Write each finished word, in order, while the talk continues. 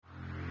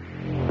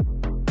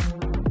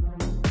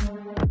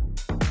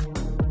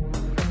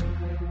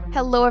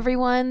Hello,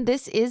 everyone.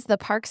 This is the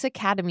Parks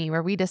Academy,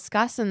 where we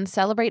discuss and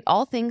celebrate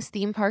all things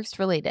theme parks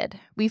related.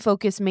 We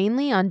focus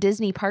mainly on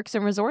Disney parks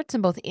and resorts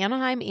in both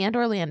Anaheim and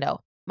Orlando.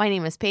 My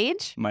name is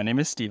Paige. My name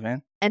is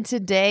Steven. And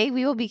today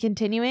we will be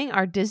continuing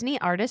our Disney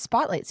Artist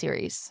Spotlight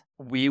series.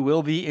 We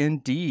will be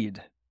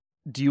indeed.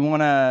 Do you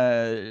want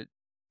to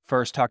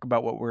first talk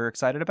about what we're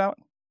excited about?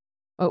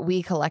 What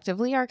we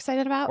collectively are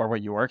excited about? Or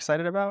what you're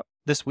excited about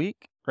this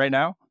week, right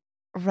now?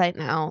 Right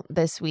now,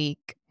 this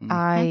week,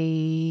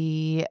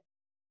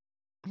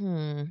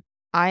 Mhm.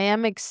 I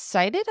am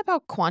excited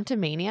about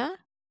Quantumania,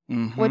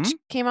 which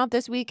came out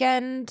this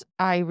weekend.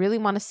 I really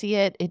want to see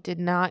it. It did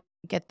not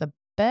get the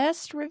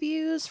best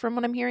reviews from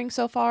what I'm hearing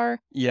so far.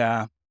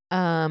 Yeah.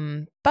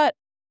 But,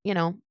 you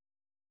know,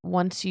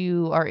 once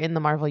you are in the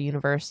Marvel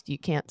universe, you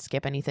can't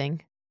skip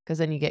anything because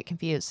then you get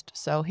confused.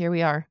 So here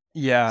we are.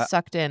 Yeah.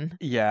 Sucked in.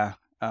 Yeah.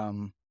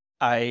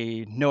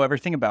 I know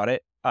everything about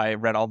it. I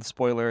read all the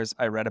spoilers.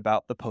 I read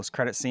about the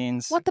post-credit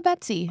scenes. What the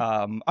Betsy?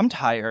 I'm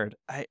tired.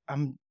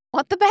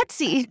 What the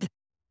Betsy?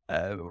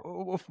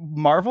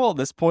 Marvel at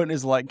this point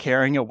is like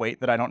carrying a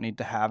weight that I don't need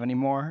to have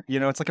anymore. You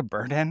know, it's like a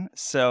burden.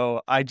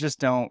 So I just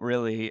don't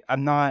really,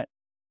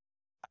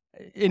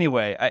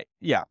 anyway,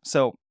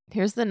 so.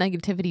 Here's the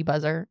negativity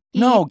buzzer.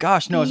 No,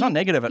 gosh, no, it's not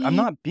negative. I'm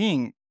not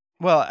saying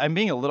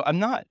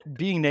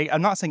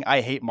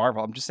I hate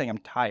Marvel. I'm just saying I'm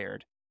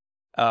tired.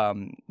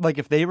 Like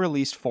if they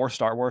released 4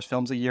 Star Wars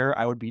films a year,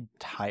 I would be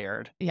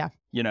tired. Yeah.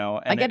 You know,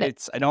 and I get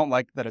it. I don't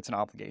like that it's an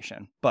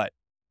obligation. But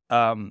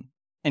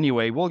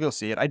anyway, we'll go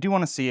see it. I do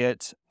want to see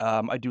it.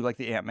 I do like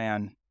the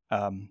Ant-Man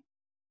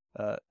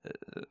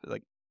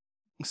like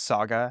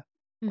saga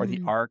or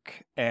the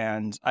arc,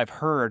 and I've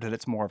heard that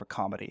it's more of a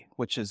comedy,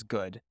 which is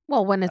good.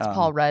 Well, when it's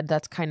Paul Rudd,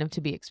 that's kind of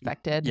to be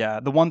expected. Yeah,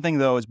 the one thing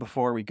though is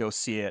before we go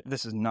see it,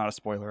 this is not a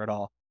spoiler at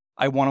all.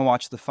 I want to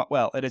watch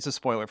it is a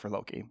spoiler for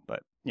Loki,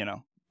 but you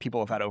know, people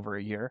have had over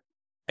a year.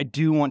 I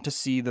do want to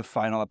see the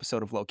final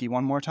episode of Loki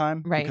one more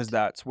time, right? Because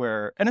that's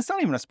where, and it's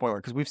not even a spoiler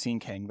because we've seen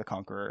Kang the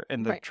Conqueror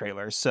in the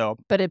trailers. So,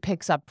 but it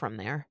picks up from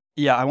there.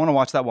 Yeah, I want to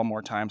watch that one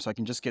more time so I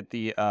can just get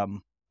the a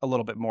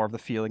little bit more of the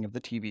feeling of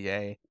the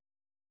TVA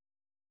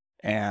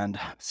and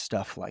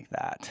stuff like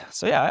that.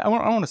 So yeah, I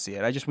want to see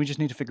it. We just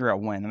need to figure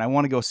out when, and I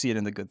want to go see it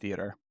in the good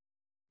theater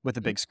with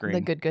the big screen.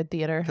 The good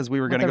theater. Because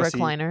we were going to go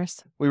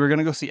recliners. We were going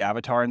to go see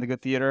Avatar in the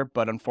good theater,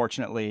 but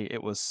unfortunately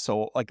it was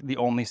so like the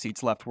only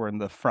seats left were in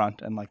the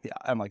front and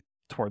I'm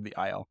toward the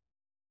aisle.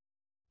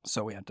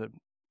 So we had to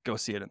go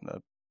see it in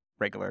the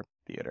regular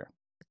theater.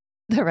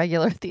 The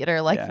regular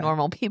theater,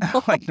 normal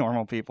people. Like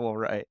normal people,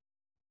 right.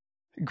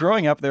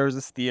 Growing up, there was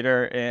this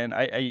theater, and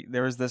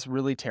there was this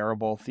really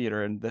terrible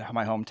theater in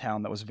my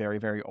hometown that was very,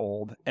 very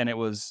old, and it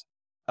was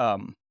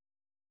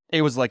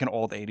like an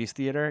old 80s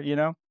theater, you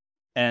know?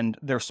 And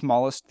their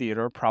smallest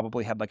theater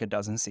probably had like a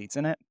dozen seats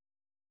in it.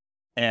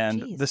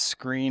 And the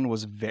screen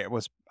was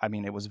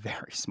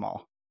very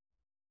small.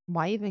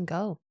 Why even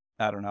go?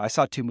 I don't know. I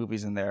saw 2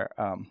 movies in there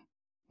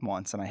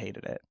once, and I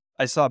hated it.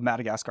 I saw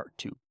Madagascar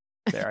 2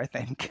 there, I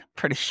think.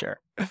 Pretty sure.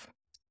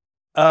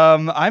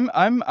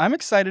 I'm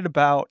excited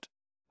about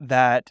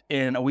that.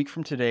 In a week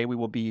from today, we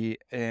will be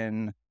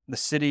in the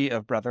city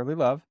of brotherly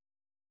love,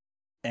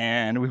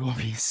 and we will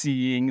be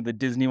seeing the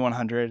Disney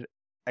 100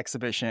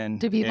 exhibition.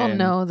 Do people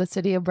know the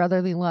city of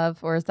brotherly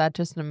love, or is that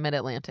just in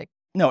Mid-Atlantic?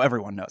 No,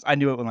 everyone knows. I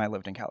knew it when I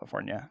lived in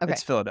California. Okay.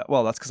 It's Philadelphia.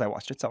 Well, that's because I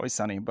watched It's Always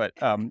Sunny, but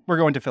we're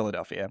going to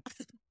Philadelphia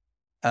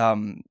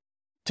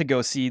to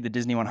go see the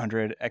Disney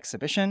 100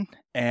 exhibition.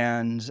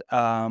 And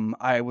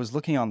I was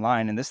looking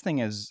online, and this thing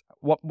is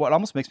what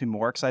almost makes me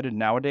more excited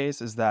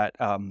nowadays is that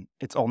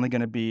it's only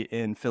going to be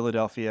in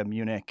Philadelphia,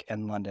 Munich,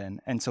 and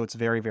London. And so it's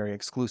very, very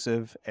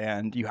exclusive,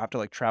 and you have to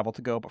like travel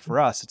to go. But for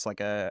us, it's like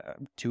a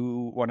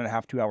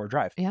 1.5, 2 hour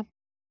drive. Yeah.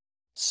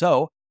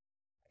 So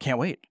can't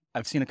wait.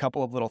 I've seen a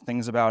couple of little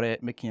things about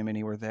it. Mickey and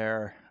Minnie were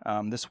there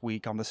this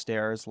week on the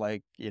stairs,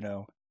 like, you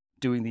know,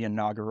 doing the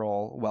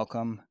inaugural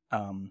welcome.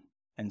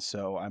 And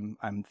so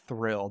I'm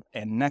thrilled.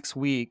 And next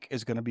week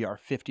is going to be our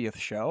 50th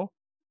show.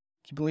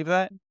 Can you believe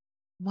that?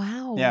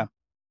 Wow. Yeah.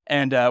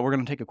 And we're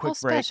going to take a quick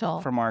break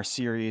special. from our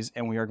series,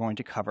 and we are going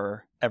to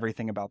cover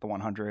everything about the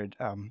 100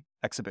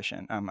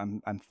 exhibition.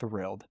 I'm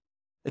thrilled.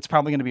 It's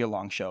probably going to be a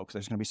long show because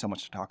there's going to be so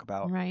much to talk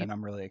about, right. And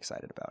I'm really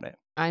excited about it.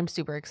 I'm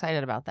super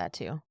excited about that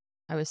too.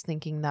 I was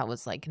thinking that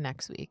was like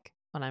next week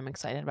what I'm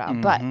excited about.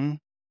 Mm-hmm.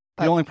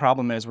 But the only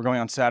problem is we're going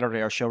on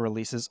Saturday. Our show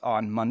releases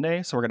on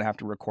Monday, so we're going to have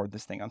to record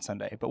this thing on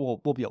Sunday. But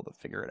we'll be able to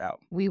figure it out.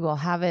 We will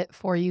have it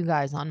for you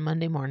guys on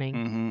Monday morning.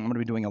 Mm-hmm. I'm going to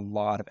be doing a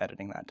lot of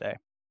editing that day.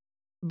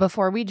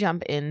 Before we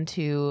jump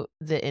into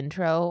the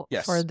intro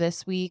for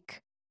this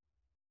week,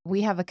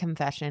 we have a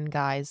confession,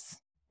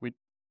 guys.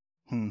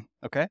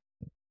 Okay.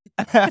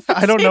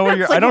 I don't know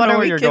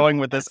where you're going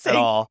with this at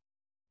all.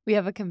 We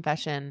have a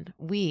confession.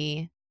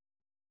 We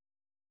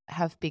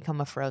have become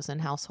a Frozen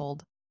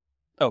household.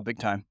 Oh, big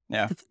time.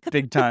 Yeah.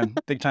 Big time.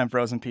 Big time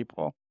Frozen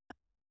people.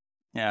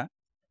 Yeah.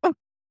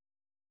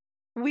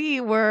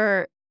 We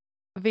were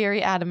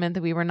very adamant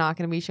that we were not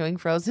going to be showing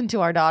Frozen to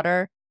our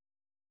daughter.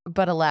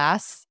 But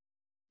alas,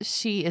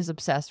 She is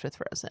obsessed with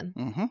Frozen.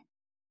 Mm-hmm.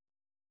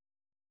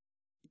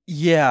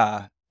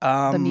 Yeah.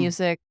 The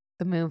music,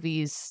 the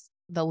movies,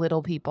 the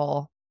little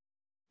people.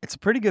 It's a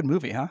pretty good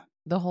movie, huh?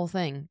 The whole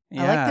thing. I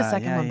like the Yeah,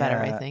 second yeah, one better,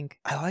 I yeah. think.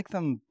 I like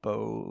them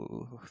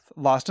both.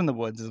 Lost in the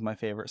Woods is my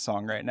favorite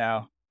song right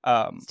now.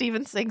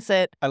 Steven sings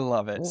it I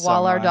love it so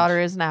while our daughter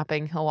much. is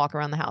napping. He'll walk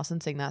around the house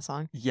and sing that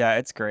song. Yeah,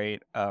 it's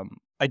great. I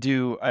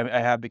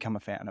have become a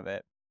fan of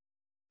it,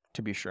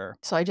 to be sure.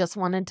 So I just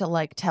wanted to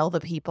like tell the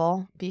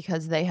people,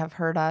 because they have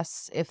heard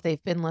us, if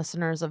they've been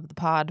listeners of the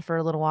pod for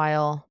a little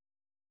while,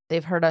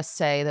 they've heard us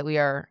say that we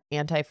are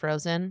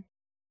anti-Frozen.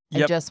 I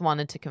Yep. just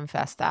wanted to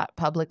confess that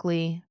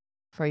publicly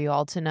for you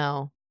all to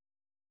know.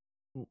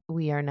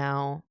 We're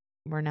now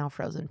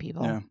Frozen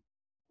people.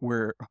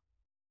 Yeah.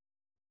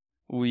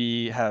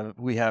 We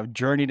have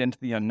journeyed into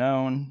the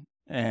unknown,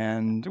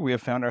 and we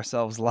have found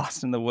ourselves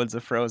lost in the woods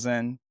of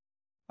Frozen.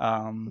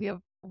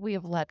 We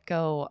have let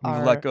go We've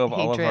our let go of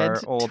all of hatred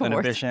our old towards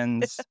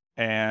inhibitions,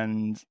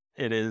 and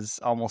it is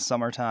almost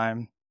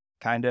summertime,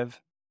 kind of,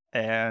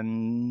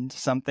 and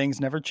some things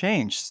never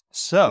change.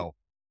 So,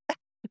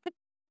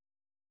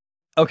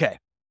 okay,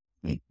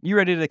 you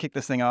ready to kick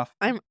this thing off?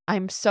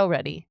 I'm so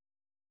ready.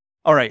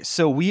 All right,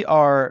 so we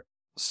are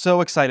so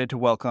excited to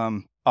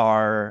welcome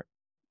our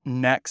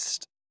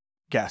next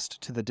guest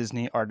to the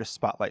Disney Artist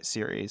Spotlight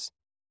series.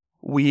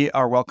 We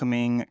are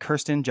welcoming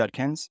Kirsten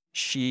Judkins.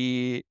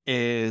 She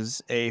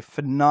is a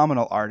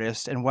phenomenal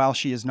artist, and while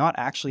she is not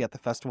actually at the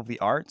Festival of the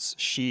Arts,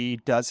 she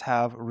does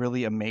have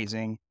really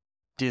amazing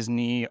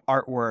Disney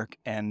artwork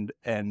and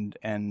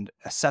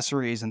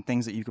accessories and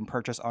things that you can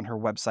purchase on her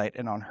website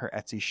and on her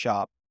Etsy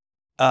shop.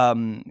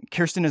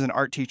 Kirsten is an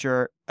art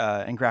teacher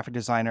and graphic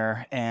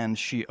designer, and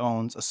she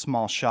owns a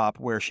small shop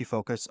where she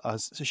focuses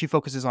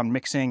on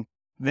mixing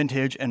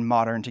vintage and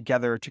modern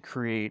together to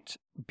create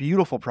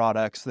beautiful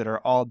products that are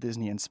all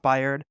Disney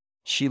inspired.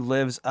 She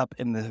lives up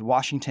in the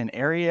Washington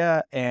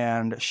area,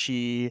 and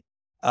she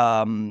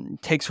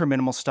takes her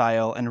minimal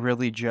style and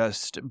really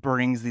just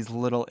brings these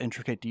little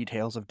intricate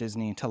details of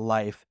Disney to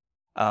life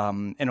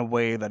in a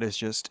way that is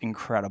just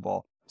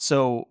incredible.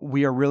 So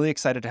we are really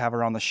excited to have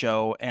her on the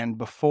show. And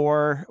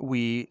before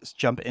we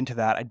jump into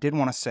that, I did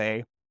want to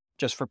say,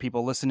 just for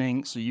people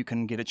listening, so you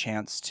can get a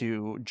chance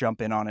to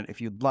jump in on it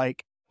if you'd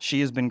like,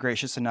 she has been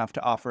gracious enough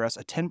to offer us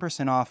a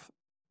 10% off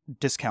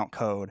discount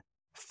code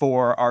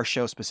for our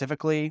show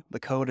specifically. The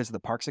code is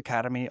the Parks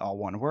Academy, all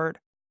one word.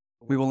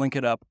 We will link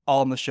it up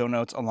all in the show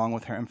notes along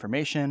with her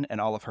information and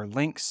all of her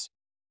links.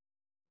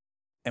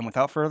 And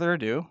without further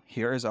ado,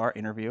 here is our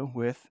interview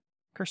with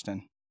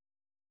Kirsten.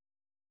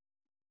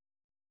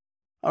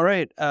 All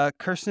right,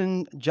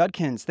 Kirsten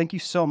Judkins, thank you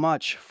so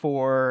much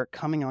for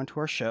coming on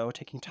to our show,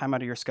 taking time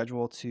out of your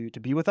schedule to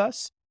be with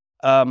us.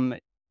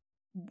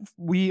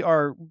 We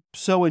are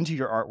so into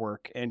your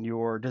artwork and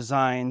your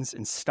designs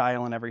and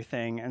style and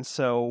everything. And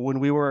so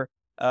when we were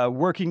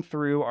working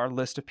through our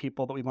list of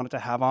people that we wanted to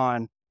have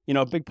on, you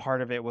know, a big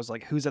part of it was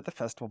like who's at the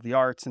Festival of the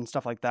Arts and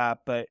stuff like that.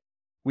 But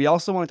we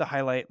also wanted to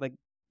highlight like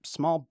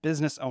small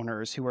business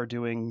owners who are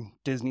doing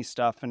Disney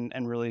stuff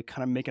and really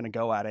kind of making a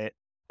go at it.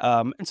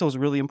 And so it was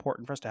really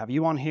important for us to have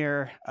you on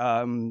here.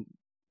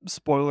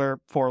 Spoiler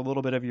for a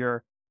little bit of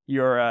your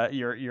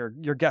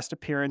guest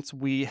appearance.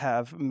 We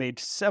have made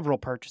several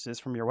purchases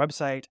from your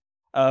website.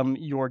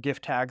 Your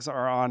gift tags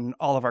are on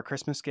all of our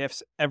Christmas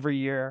gifts every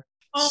year.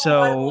 Oh,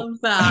 So, I love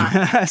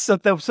that.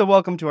 so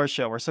welcome to our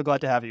show. We're so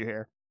glad to have you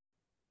here.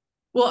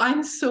 Well,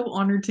 I'm so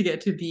honored to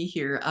get to be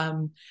here.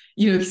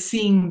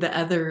 Seeing the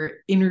other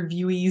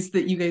interviewees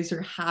that you guys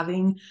are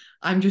having,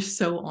 I'm just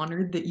so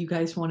honored that you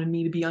guys wanted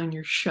me to be on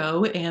your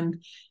show.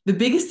 And the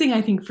biggest thing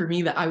I think for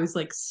me that I was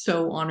like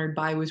so honored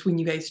by was when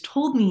you guys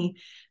told me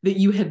that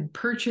you had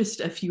purchased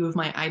a few of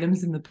my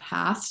items in the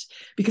past,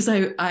 because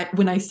I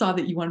when I saw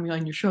that you wanted me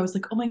on your show, I was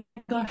like, oh my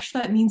gosh,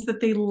 that means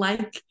that they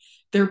like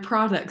their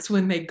products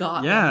when they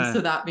got them.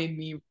 So that made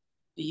me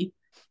happy.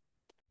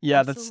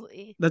 Yeah,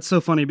 that's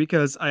so funny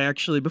because I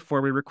actually,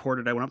 before we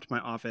recorded, I went up to my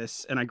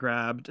office and I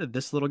grabbed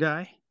this little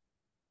guy.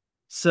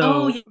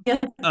 So,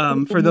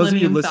 for those of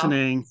you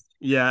listening,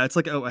 yeah, it's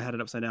like, I had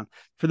it upside down.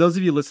 For those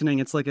of you listening,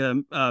 it's like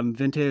a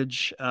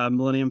vintage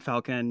Millennium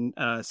Falcon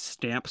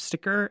stamp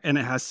sticker, and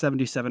it has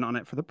 77 on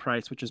it for the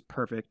price, which is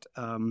perfect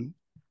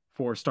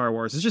for Star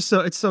Wars.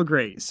 It's so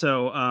great.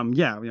 So,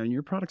 yeah,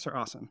 your products are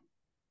awesome.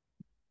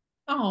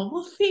 Oh,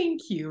 well,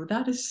 thank you.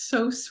 That is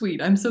so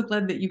sweet. I'm so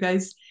glad that you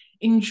guys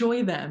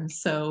enjoy them.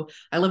 So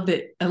I love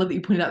that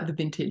you pointed out the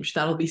vintage.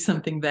 That'll be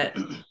something that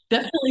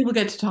definitely we'll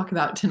get to talk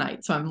about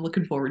tonight. So I'm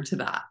looking forward to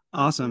that.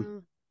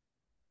 Awesome.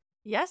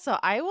 Yeah, so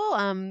I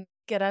will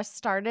get us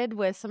started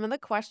with some of the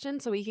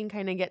questions so we can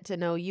kind of get to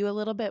know you a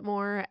little bit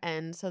more,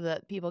 and so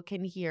that people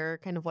can hear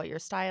kind of what your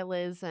style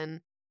is and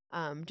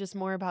just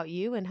more about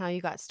you and how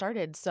you got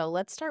started. So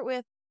let's start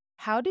with,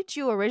 how did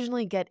you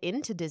originally get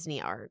into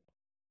Disney art?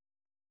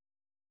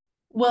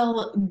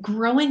 Well,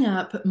 growing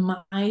up,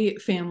 my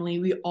family,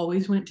 we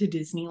always went to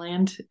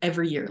Disneyland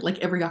every year, like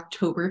every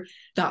October.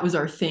 That was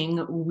our thing.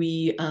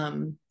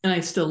 And I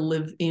still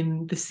live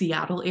in the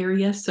Seattle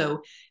area,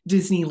 so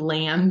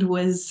Disneyland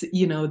was,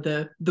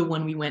 the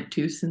one we went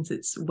to since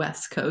it's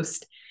West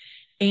Coast.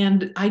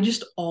 And I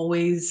just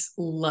always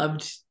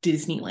loved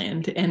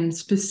Disneyland. And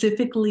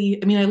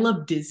specifically, I mean, I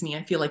love Disney.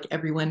 I feel like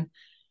everyone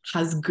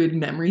has good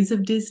memories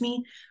of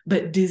Disney,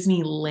 but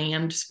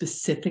Disneyland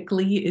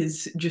specifically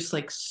is just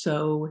like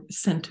so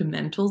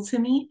sentimental to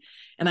me.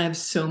 And I have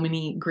so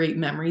many great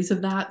memories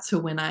of that. So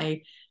when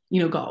I,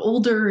 got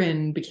older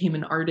and became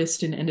an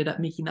artist and ended up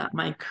making that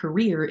my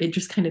career, it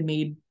just kind of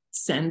made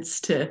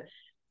sense to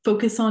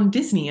focus on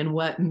Disney and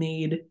what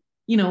made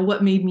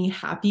me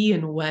happy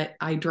and what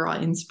I draw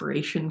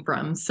inspiration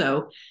from.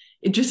 So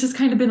it just has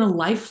kind of been a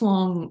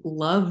lifelong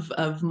love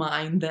of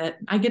mine that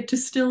I get to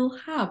still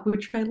have,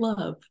 which I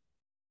love.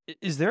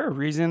 Is there a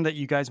reason that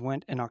you guys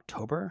went in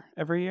October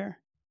every year?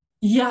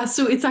 Yeah,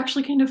 so it's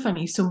actually kind of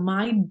funny. So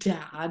my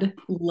dad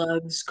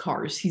loves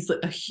cars. He's like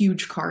a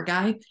huge car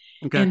guy.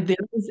 Okay. And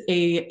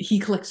he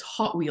collects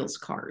Hot Wheels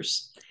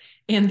cars.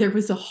 And there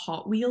was a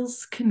Hot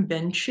Wheels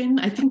convention.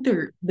 I think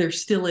there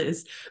still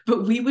is,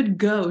 but we would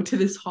go to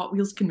this Hot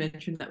Wheels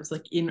convention that was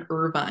like in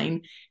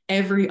Irvine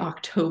every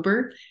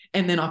October.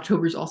 And then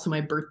October is also my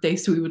birthday.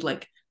 So we would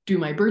like do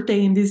my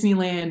birthday in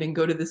Disneyland and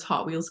go to this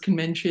Hot Wheels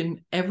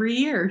convention every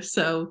year.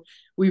 So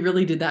we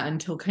really did that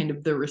until kind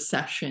of the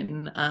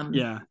recession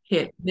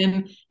hit.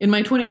 Then in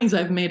my 20s,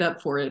 I've made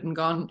up for it and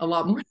gone a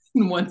lot more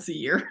than once a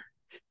year.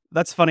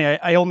 That's funny.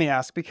 I only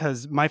ask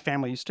because my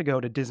family used to go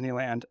to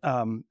Disneyland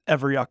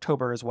every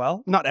October as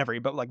well. Not every,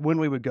 but like when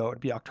we would go, it'd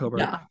be October.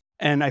 Yeah.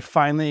 And I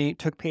finally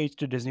took Paige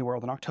to Disney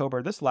World in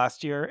October this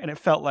last year, and it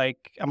felt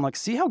like I'm like,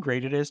 see how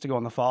great it is to go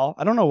in the fall.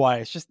 I don't know why.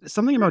 It's just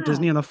something about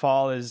Disney in the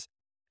fall is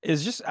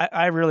just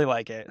I really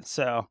like it.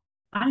 So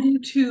I do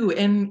too.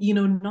 And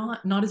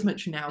not as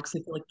much now because I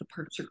feel like the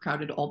parks are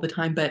crowded all the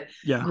time. But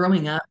yeah,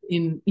 growing up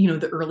in,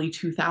 the early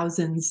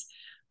 2000s,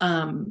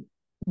 um,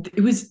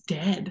 it was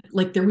dead.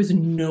 Like there was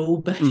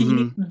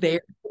nobody there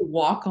to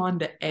walk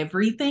onto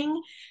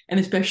everything. And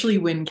especially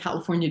when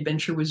California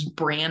Adventure was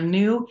brand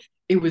new,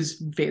 it was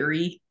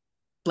very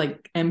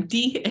like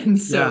empty. And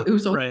so it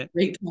was always a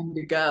great time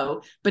to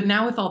go. But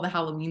now with all the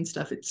Halloween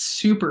stuff, it's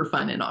super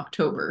fun in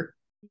October.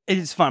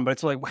 it's fun, but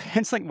it's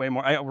like way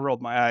more. I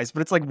rolled my eyes,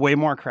 but it's like way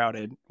more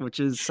crowded, which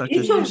is such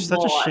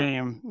a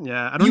shame.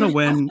 Yeah, I don't know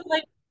when. Have to,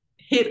 like,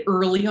 hit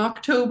early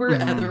October,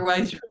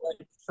 otherwise you're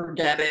like,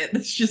 forget it.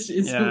 This just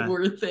isn't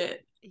worth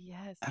it.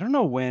 Yes. I don't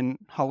know when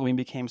Halloween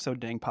became so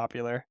dang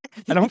popular.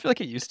 I don't feel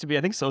like it used to be.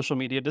 I think social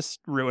media just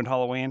ruined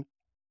Halloween.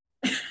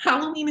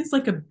 Halloween is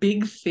like a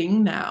big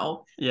thing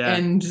now. Yeah.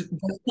 And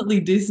definitely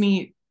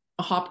Disney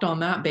hopped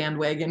on that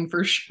bandwagon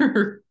for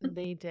sure.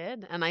 They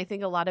did. And I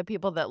think a lot of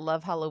people that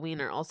love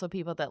Halloween are also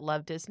people that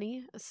love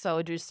Disney.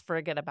 So just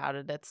forget about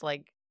it. It's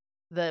like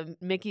the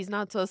Mickey's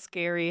Not So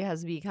Scary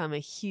has become a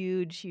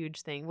huge,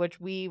 huge thing, which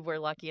we were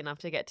lucky enough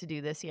to get to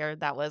do this year.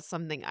 That was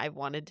something I've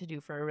wanted to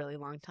do for a really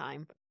long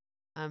time.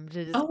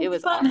 It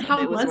was fun. awesome.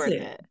 How It was was worth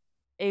it? it.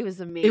 It was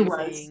amazing. It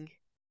was.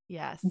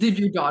 Yes. Did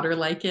your daughter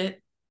like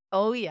it?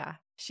 Oh, yeah.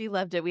 She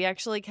loved it. We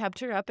actually kept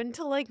her up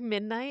until like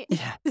midnight.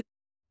 Yeah.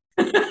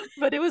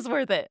 But it was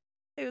worth it.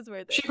 It was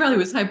worth it. She probably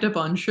was hyped up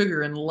on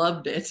sugar and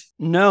loved it.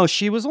 No,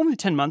 she was only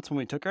 10 months when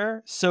we took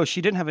her, so she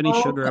didn't have any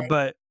sugar, Okay.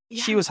 but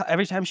she was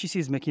every time she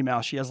sees Mickey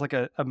Mouse, she has like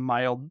a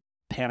mild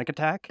panic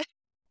attack.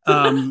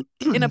 In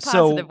a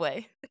positive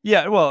way.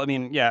 Yeah, well, I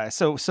mean, yeah.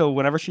 So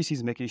whenever she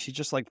sees Mickey, she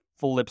just like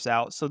flips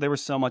out. So there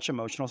was so much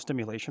emotional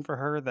stimulation for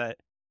her that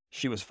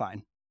she was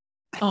fine.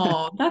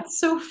 Oh, that's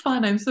so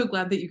fun. I'm so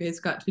glad that you guys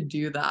got to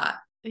do that.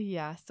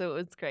 Yeah, so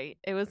it was great.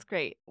 It was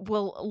great.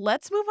 Well,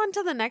 let's move on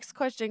to the next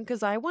question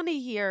because I want to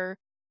hear.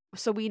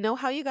 So we know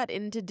how you got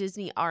into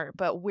Disney art,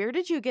 but where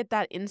did you get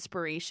that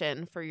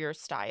inspiration for your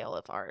style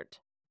of art?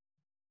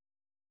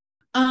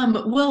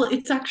 Well,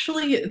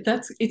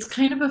 it's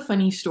kind of a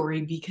funny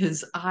story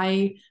because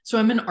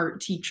I'm an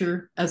art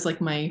teacher as like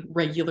my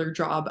regular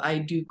job. I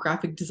do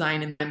graphic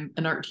design and I'm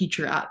an art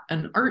teacher at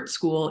an art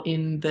school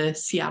in the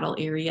Seattle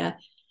area.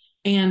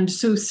 And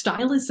so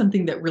style is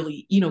something that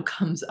really,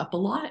 comes up a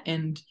lot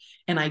and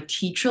I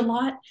teach a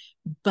lot.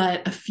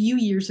 But a few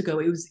years ago,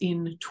 it was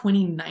in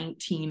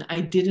 2019,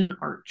 I did an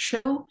art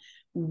show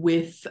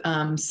with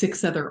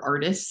 6 other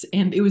artists.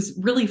 And it was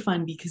really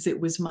fun because it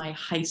was my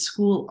high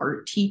school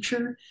art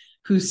teacher,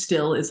 who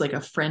still is like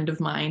a friend of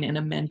mine and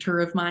a mentor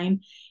of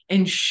mine.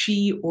 And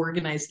she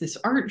organized this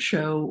art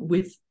show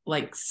with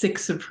like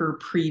 6 of her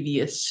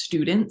previous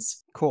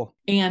students. Cool.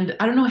 And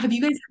I don't know, have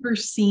you guys ever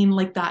seen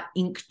like that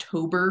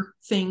Inktober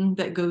thing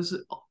that goes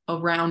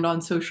around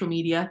on social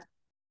media?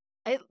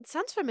 It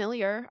sounds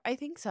familiar. I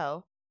think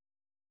so.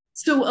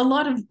 So a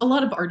lot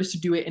of artists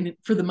do it, and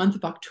for the month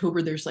of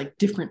October, there's like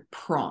different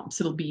prompts.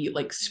 It'll be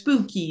like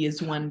spooky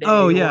is one day.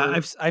 Oh yeah,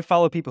 I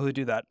follow people who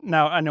do that.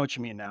 Now I know what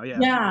you mean now.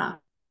 Yeah.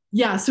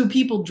 Yeah. So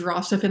people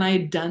draw stuff, and I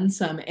had done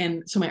some,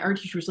 and so my art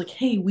teacher was like,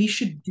 "Hey, we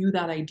should do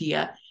that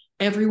idea.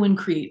 Everyone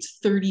creates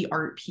 30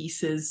 art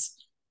pieces,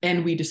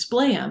 and we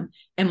display them,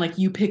 and like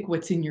you pick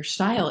what's in your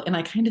style. And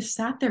I kind of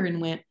sat there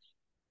and went,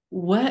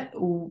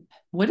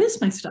 what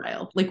is my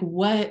style? Like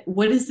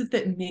what is it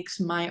that makes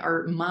my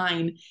art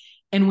mine?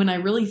 And when I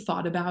really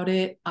thought about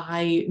it,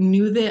 I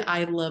knew that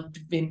I loved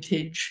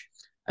vintage.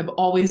 I've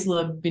always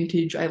loved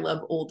vintage. I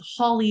love old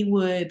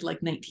Hollywood,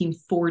 like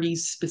 1940s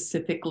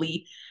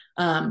specifically.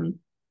 And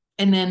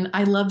then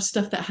I love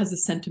stuff that has a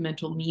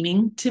sentimental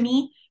meaning to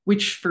me,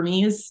 which for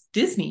me is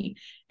Disney.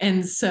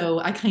 And so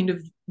I kind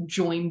of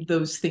joined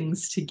those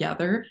things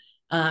together.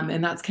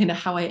 And that's kind of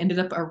how I ended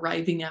up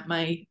arriving at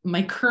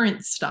my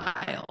current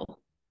style.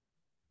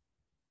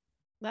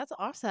 That's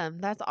awesome.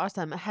 That's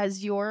awesome.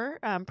 Has your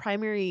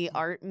primary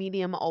art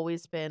medium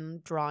always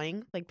been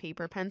drawing, like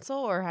paper, pencil,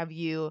 or have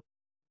you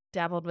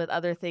dabbled with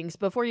other things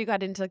before you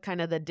got into kind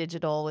of the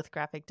digital with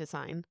graphic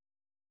design?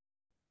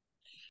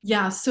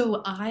 Yeah,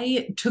 so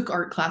I took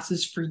art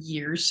classes for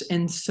years.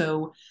 And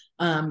so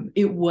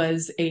it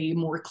was a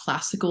more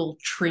classical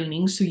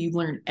training. So you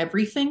learn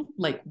everything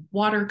like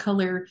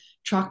watercolor,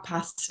 chalk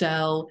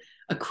pastel,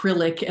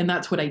 acrylic. And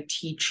that's what I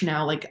teach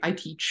now. Like I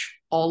teach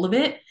all of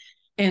it.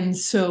 And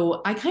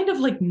so I kind of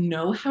like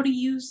know how to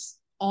use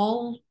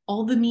all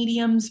the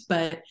mediums,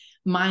 but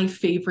my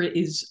favorite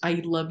is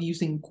I love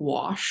using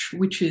gouache,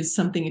 which is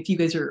something, if you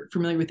guys are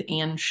familiar with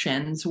Anne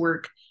Shen's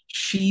work,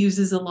 she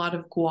uses a lot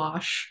of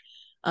gouache.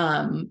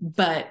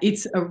 But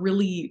it's a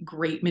really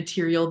great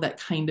material that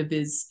kind of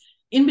is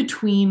in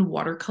between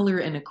watercolor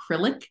and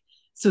acrylic.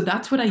 So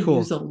that's what I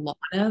use a lot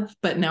of,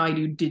 but now I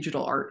do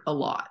digital art a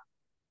lot.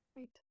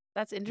 Right.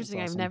 That's interesting.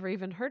 That's awesome. I've never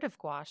even heard of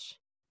gouache.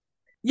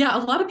 Yeah,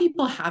 a lot of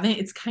people haven't.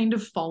 It's kind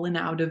of fallen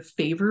out of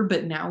favor,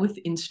 but now with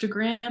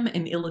Instagram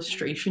and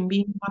illustration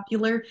being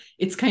popular,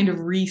 it's kind of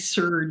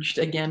resurged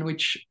again,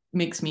 which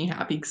makes me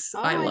happy because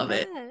I love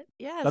it.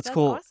 Yeah, that's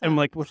cool. Awesome. And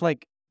like with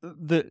like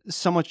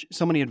so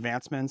many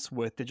advancements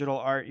with digital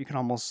art, you can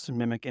almost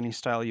mimic any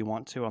style you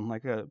want to on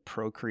like a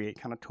Procreate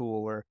kind of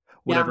tool or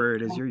whatever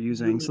it is you're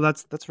using. So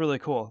that's really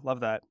cool. Love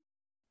that.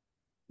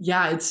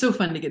 Yeah, it's so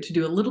fun to get to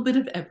do a little bit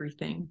of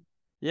everything.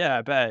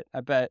 Yeah,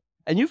 I bet.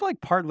 And you've like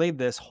parlayed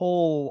this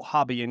whole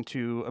hobby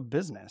into a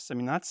business. I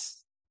mean,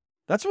 that's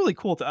really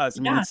cool to us.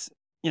 I mean,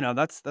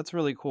 it's, that's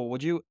really cool.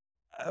 Would you,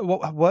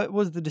 what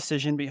was the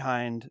decision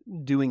behind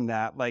doing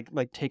that?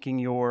 Like taking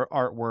your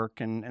artwork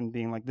and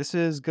being like, this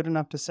is good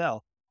enough to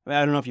sell. I mean,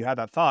 I don't know if you had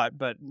that thought,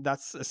 but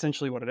that's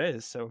essentially what it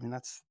is. So, I mean,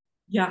 that's,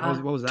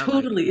 what was that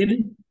totally. like?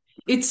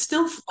 It's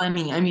still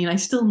funny. I mean, I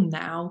still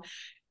now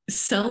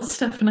sell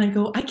stuff and I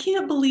go, I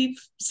can't believe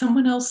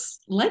someone else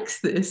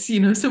likes this,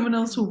 someone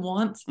else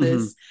wants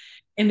this. Mm-hmm.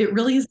 And it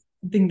really is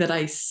something that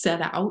I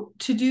set out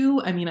to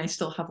do. I mean, I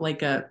still have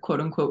like a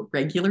quote unquote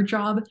regular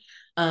job.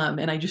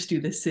 And I just do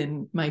this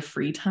in my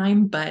free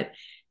time, but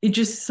it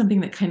just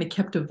something that kind of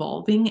kept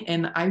evolving.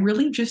 And I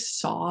really just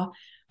saw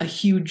a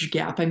huge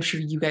gap. I'm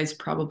sure you guys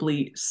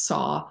probably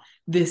saw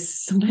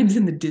this sometimes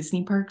in the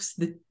Disney parks.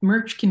 The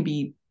merch can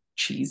be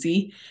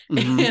cheesy.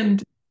 Mm-hmm.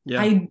 And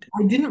yeah. I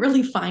didn't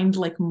really find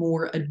like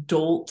more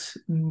adult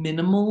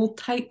minimal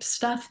type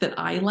stuff that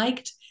I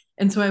liked.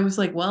 And so I was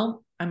like,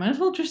 well, I might as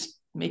well just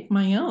make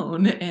my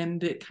own.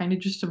 And it kind of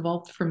just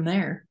evolved from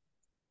there.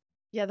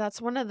 Yeah,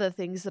 that's one of the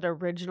things that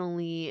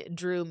originally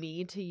drew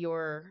me to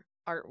your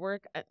artwork.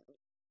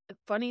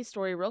 Funny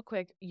story real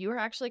quick. You were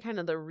actually kind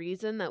of the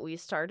reason that we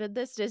started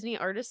this Disney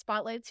Artist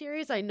Spotlight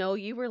series. I know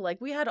you were like,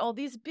 we had all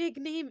these big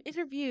name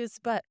interviews,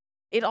 but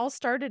it all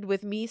started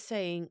with me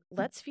saying,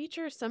 let's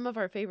feature some of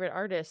our favorite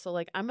artists. So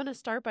like, I'm going to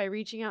start by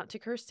reaching out to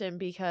Kirsten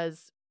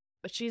because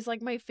she's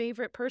like my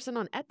favorite person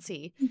on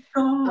Etsy.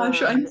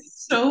 Gosh, I'm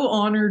so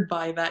honored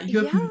by that.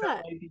 You have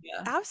no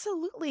idea.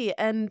 Absolutely.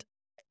 And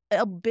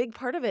a big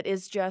part of it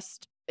is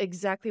just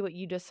exactly what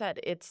you just said.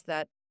 It's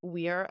that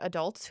we are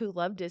adults who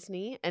love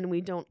Disney and we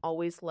don't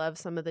always love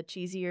some of the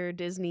cheesier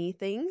Disney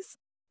things.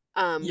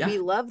 We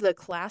love the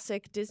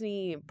classic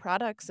Disney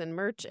products and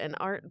merch and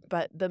art,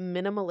 but the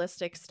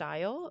minimalistic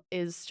style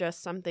is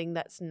just something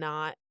that's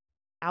not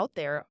out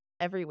there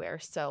everywhere.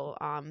 So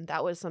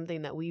that was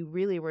something that we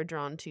really were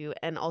drawn to.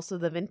 And also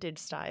the vintage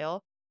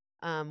style.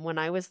 When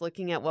I was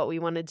looking at what we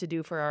wanted to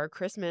do for our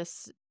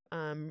Christmas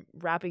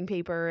wrapping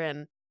paper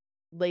and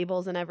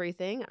labels and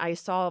everything, I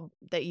saw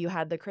that you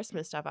had the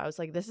Christmas stuff. I was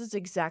like, this is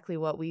exactly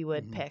what we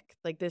would pick.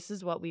 Like, this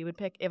is what we would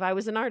pick. If I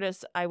was an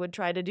artist, I would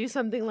try to do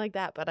something like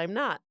that, but I'm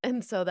not.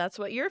 And so that's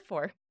what you're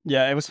for.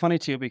 Yeah, it was funny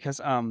too,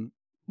 because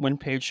when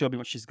Paige showed me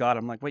what she's got,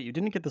 I'm like, wait, you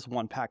didn't get this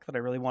one pack that I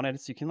really wanted,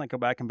 so you can like go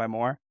back and buy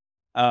more.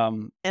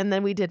 And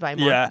then we did buy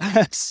more.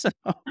 Yeah. So.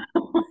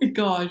 Oh my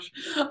gosh.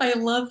 I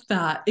love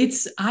that.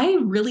 I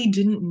really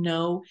didn't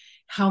know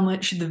how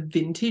much the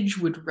vintage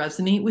would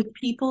resonate with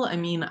people. I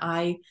mean,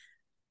 I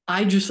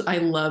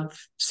love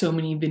so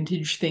many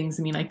vintage things.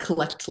 I mean, I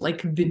collect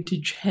like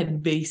vintage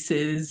head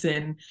vases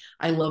and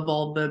I love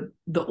all the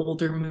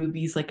older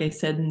movies, like I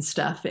said, and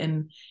stuff.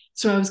 And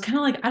so I was kind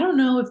of like, I don't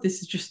know if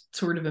this is just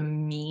sort of a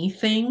me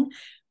thing,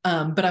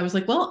 But I was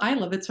like, well, I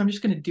love it, so I'm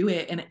just going to do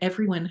it. And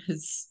everyone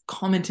has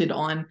commented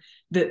on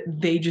that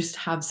they just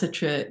have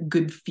such a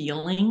good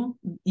feeling,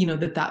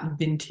 that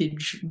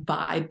vintage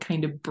vibe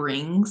kind of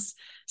brings.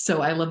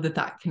 So I love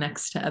that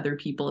connects to other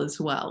people as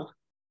well.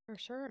 For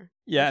sure.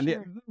 Yeah, For and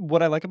sure.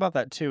 what I like about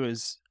that too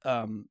is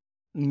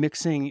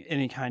mixing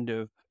any kind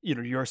of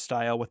your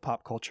style with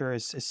pop culture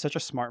is such a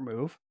smart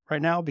move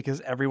right now because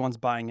everyone's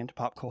buying into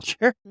pop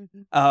culture.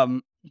 Mhm.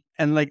 Um,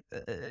 and like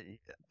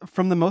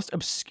from the most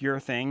obscure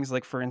things,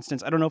 like for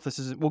instance, I don't know if this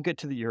is. We'll get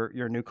to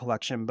your new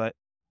collection, but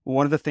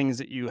one of the things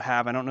that you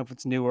have, I don't know if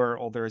it's newer or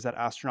older, is that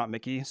astronaut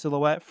Mickey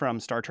silhouette from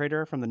Star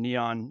Trader from the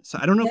neon. So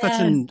I don't know if that's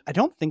Yes. in. I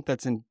don't think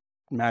that's in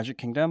Magic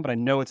Kingdom, but I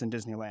know it's in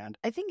Disneyland.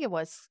 I think it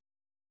was.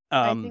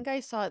 I Um, think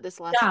I saw it this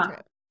last Yeah.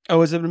 trip.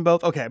 Oh, is it in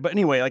both? Okay, but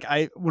anyway, like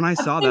when I I've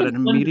saw kind that, of it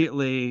wondered.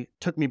 immediately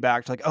took me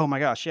back to like, oh my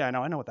gosh, yeah,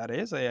 I know what that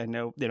is. I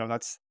know,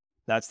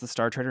 that's the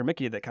Star Trader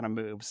Mickey that kind of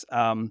moves.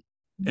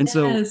 And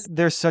so Yes.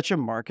 there's such a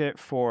market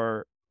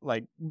for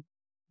like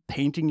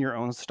painting your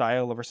own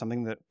style over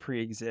something that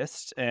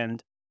pre-exists,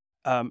 and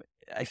um,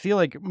 I feel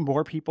like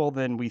more people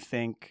than we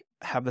think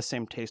have the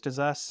same taste as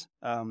us.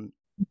 Even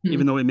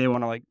Mhm. though we may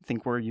want to like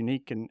think we're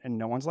unique and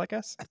no one's like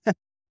us.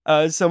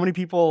 So many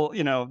people,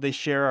 they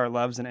share our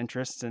loves and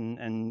interests,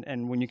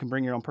 and when you can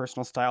bring your own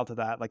personal style to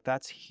that, like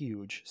that's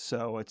huge.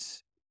 So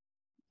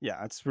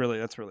that's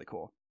really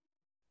cool.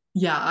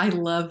 Yeah, I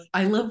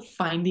love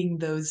finding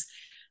those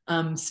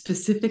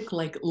specific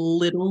like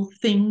little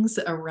things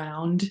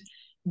around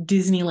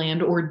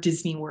Disneyland or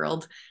Disney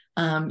World.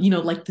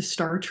 Like the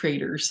Star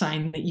Trader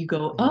sign that you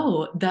go, Mhm.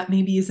 oh, that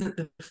maybe isn't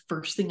the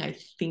first thing I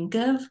think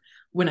of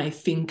when I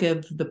think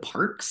of the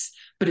parks,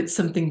 but it's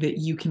something that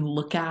you can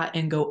look at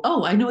and go,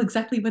 oh, I know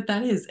exactly what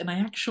that is. And I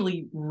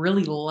actually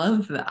really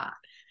love that.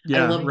 I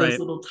Yeah, love those right.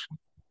 little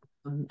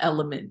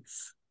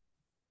elements.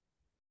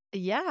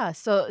 Yeah.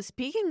 So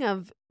speaking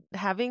of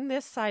having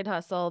this side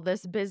hustle,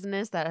 this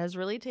business that has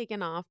really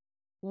taken off,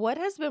 what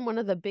has been one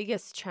of the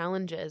biggest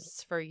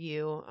challenges for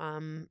you?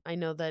 I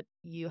know that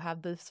you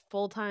have this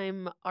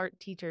full-time art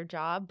teacher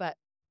job, but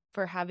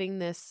for having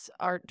this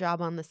art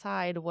job on the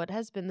side, what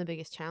has been the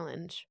biggest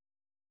challenge?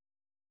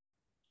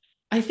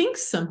 I think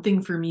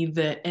something for me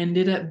that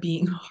ended up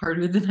being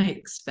harder than I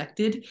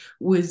expected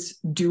was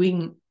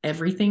doing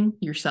everything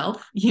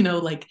yourself.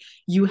 Like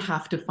you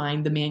have to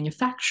find the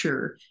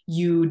manufacturer,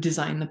 you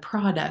design the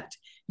product,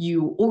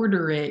 you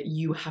order it,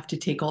 you have to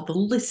take all the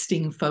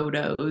listing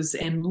photos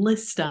and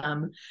list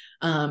them,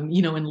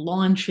 and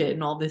launch it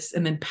and all this,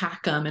 and then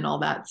pack them and all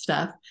that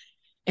stuff.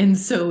 And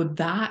so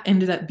that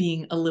ended up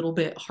being a little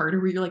bit harder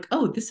where you're like,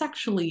 oh, this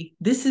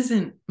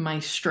isn't my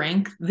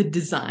strength. The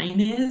design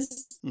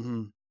is,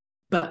 Hmm.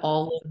 but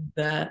all of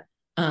the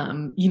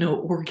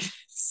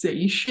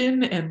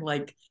organization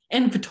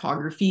and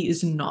photography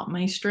is not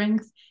my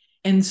strength.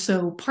 And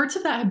so parts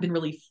of that have been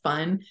really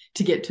fun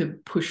to get to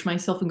push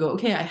myself and go,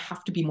 okay, I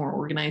have to be more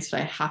organized,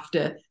 I have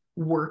to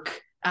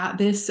work at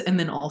this. And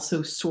then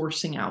also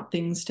sourcing out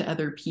things to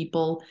other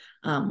people,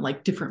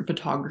 like different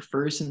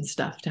photographers and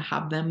stuff, to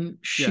have them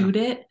Yeah. shoot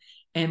it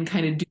and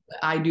kind of do what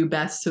I do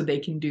best so they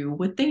can do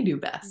what they do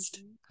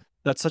best. Mhm.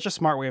 That's such a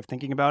smart way of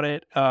thinking about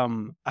it.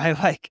 I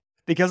like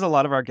because a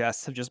lot of our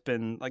guests have just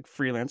been like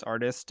freelance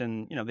artists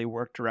and they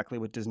work directly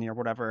with Disney or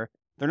whatever.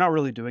 They're not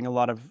really doing a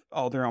lot of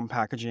all their own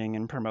packaging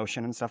and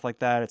promotion and stuff like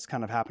that. It's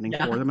kind of happening for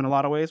Yeah, them in a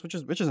lot of ways, which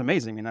is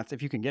amazing. I mean, that's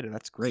if you can get it,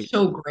 that's great.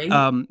 so great.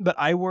 But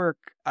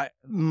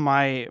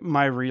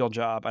my real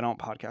job, I don't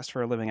podcast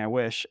for a living, I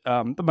wish.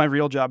 But my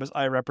real job is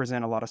I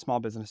represent a lot of small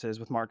businesses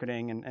with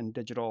marketing and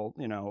digital,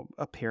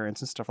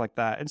 appearance and stuff like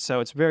that. And so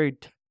it's very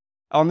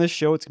on this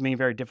show, it's gonna be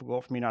very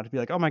difficult for me not to be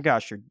like, oh my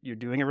gosh, you're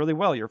doing it really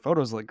well. Your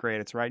photos look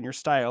great. It's right in your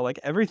style. Like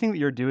everything that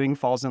you're doing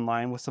falls in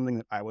line with something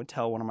that I would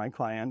tell one of my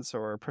clients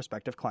or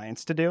prospective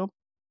clients to do.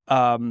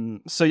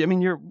 So I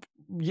mean,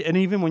 and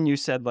even when you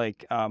said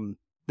like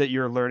that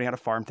you're learning how to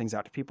farm things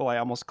out to people, I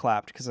almost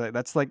clapped because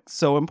that's like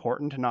so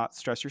important to not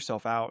stress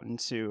yourself out and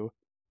to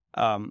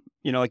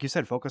like you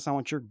said, focus on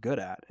what you're good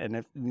at. And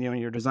if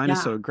your design is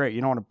Yeah. so great, you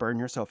don't want to burn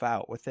yourself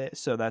out with it.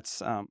 So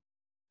that's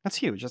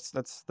huge.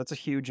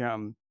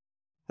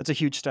 That's a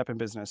huge step in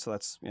business. So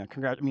that's I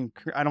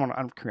don't want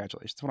to.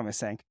 Congratulations. What am I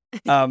saying?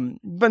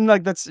 But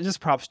like that's just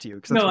props to you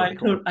because that's No, really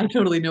cool. I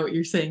totally know what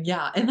you're saying.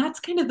 Yeah. And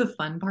that's kind of the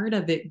fun part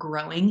of it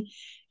growing,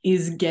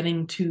 is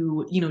getting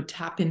to,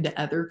 tap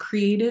into other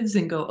creatives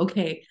and go,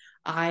 okay,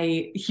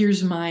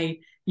 here's my,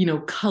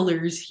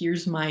 colors,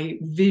 here's my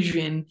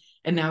vision.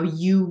 And now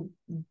you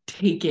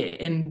take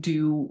it and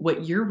do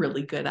what you're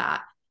really good at.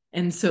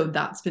 And so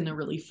that's been a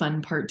really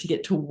fun part, to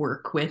get to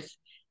work with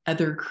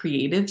other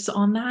creatives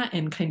on that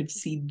and kind of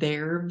see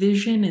their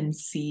vision and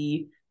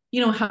see,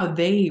 how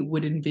they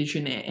would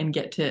envision it, and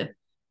get to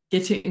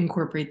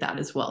incorporate that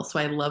as well. So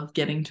I love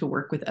getting to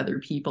work with other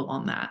people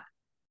on that.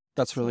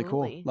 That's really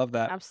cool. Absolutely. Love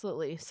that.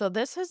 Absolutely. So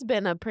this has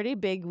been a pretty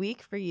big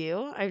week for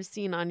you. I've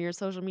seen on your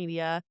social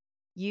media,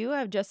 you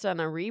have just done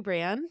a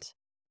rebrand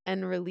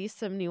and released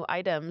some new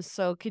items.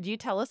 So could you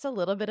tell us a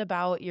little bit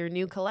about your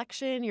new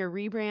collection, your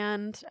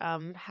rebrand,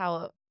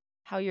 how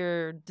how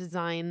your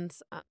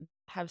designs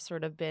have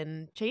sort of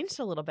been changed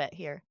a little bit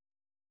here.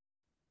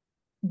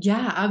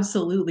 Yeah,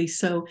 absolutely.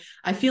 So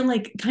I feel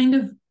like kind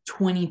of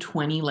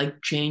 2020,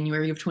 like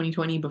January of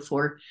 2020,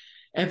 before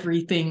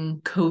everything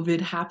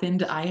COVID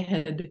happened, I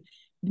had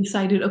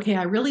decided, okay,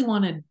 I really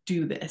want to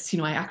do this.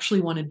 I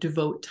actually want to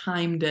devote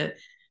time to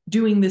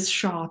doing this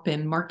shop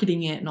and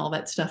marketing it and all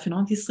that stuff. And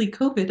obviously,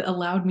 COVID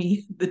allowed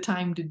me the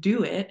time to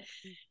do it.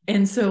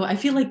 And so I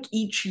feel like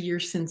each year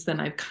since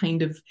then, I've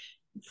kind of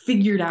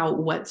figured out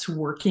what's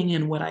working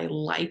and what I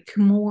like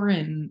more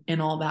and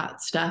all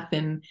that stuff.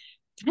 And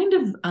kind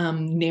of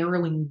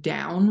narrowing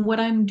down what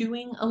I'm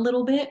doing a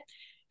little bit.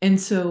 And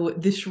so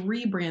this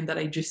rebrand that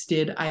I just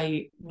did,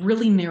 I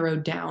really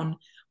narrowed down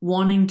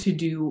wanting to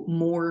do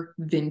more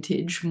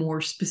vintage, more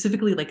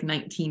specifically like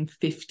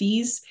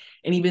 1950s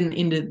and even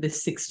into the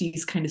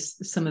 60s, kind of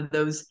some of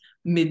those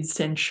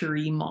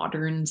mid-century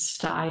modern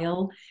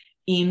style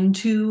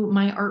into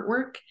my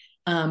artwork.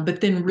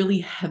 But then really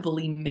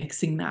heavily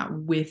mixing that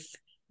with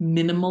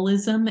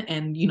minimalism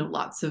and,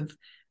 lots of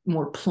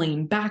more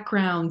plain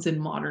backgrounds and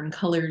modern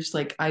colors.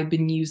 Like I've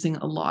been using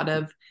a lot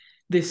of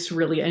this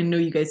really, I know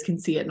you guys can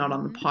see it not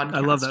on the podcast. I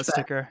love that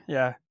sticker.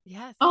 Yeah.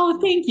 Yes.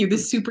 Oh, thank you.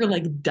 This super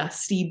like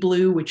dusty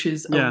blue, which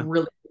is a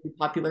really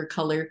popular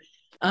color.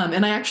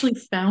 And I actually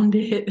found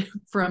it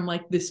from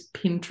like this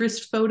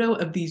Pinterest photo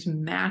of these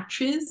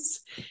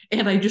matches.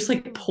 And I just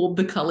like pulled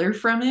the color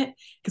from it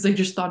because I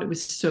just thought it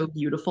was so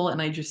beautiful.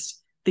 And I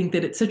just think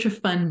that it's such a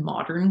fun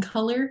modern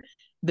color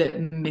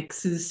that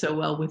mixes so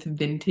well with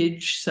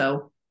vintage.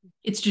 So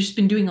it's just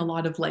been doing a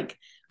lot of like,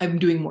 I'm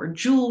doing more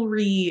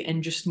jewelry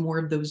and just more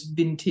of those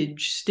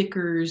vintage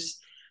stickers.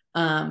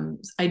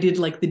 I did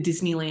like the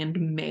Disneyland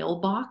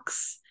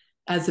mailbox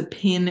as a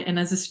pin and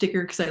as a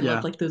sticker because I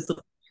love like those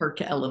little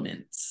park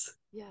elements.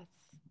 Yes.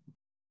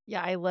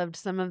 Yeah, I loved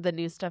some of the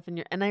new stuff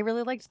and I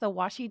really liked the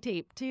washi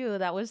tape too.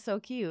 That was so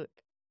cute.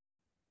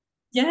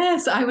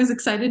 Yes, I was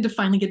excited to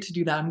finally get to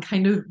do that.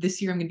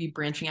 This year I'm going to be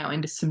branching out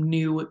into some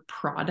new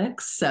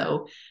products.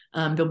 So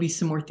there'll be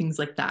some more things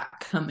like that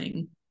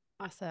coming.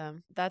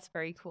 Awesome. That's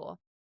very cool.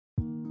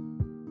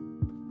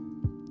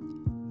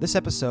 This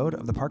episode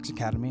of the Parks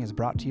Academy is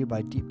brought to you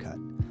by Deep Cut.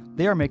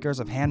 They are makers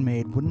of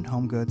handmade wooden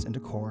home goods and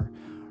decor,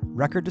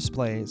 record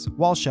displays,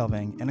 wall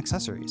shelving, and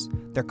accessories.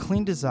 Their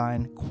clean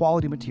design,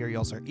 quality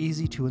materials are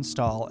easy to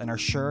install and are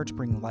sure to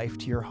bring life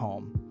to your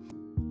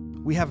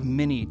home. We have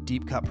many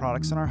Deep Cut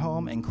products in our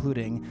home,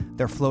 including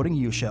their floating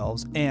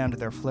U-shelves and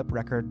their flip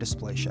record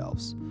display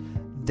shelves.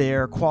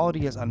 Their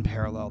quality is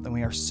unparalleled, and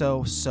we are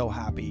so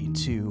happy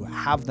to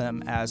have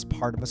them as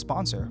part of a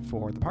sponsor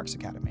for the Parks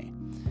Academy.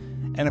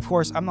 And of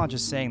course, I'm not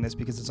just saying this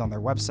because it's on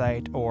their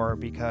website or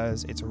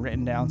because it's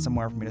written down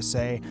somewhere for me to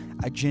say.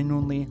 I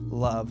genuinely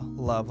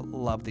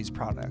love these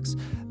products.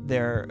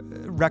 Their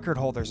record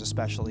holders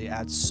especially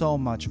add so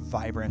much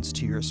vibrance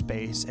to your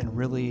space and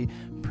really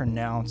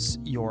pronounce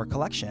your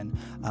collection.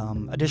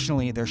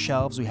 Additionally, their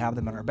shelves, we have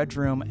them in our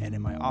bedroom and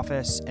in my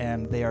office,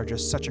 and they are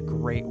just such a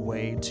great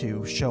way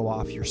to show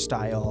off your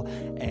style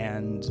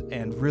and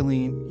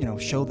really,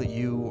 show that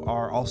you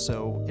are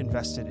also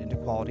invested into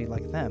quality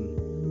like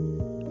them.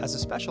 As a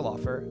special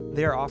offer,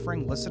 they are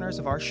offering listeners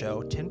of our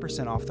show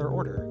 10% off their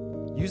order.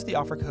 Use the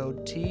offer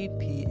code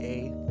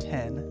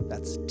TPA10,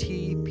 that's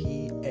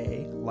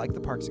TPA, like the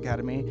Parks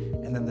Academy,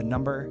 and then the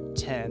number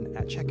 10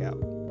 at checkout.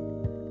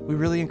 We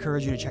really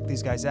encourage you to check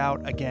these guys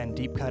out. Again,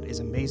 Deep Cut is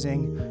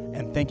amazing,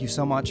 and thank you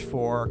so much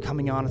for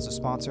coming on as a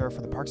sponsor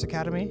for the Parks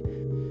Academy.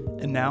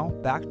 And now,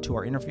 back to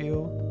our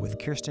interview with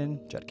Kirsten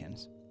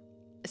Judkins.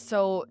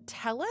 So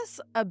tell us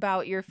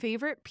about your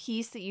favorite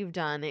piece that you've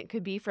done. It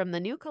could be from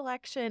the new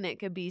collection. It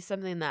could be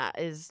something that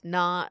is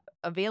not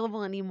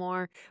available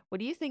anymore. What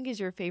do you think is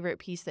your favorite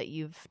piece that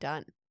you've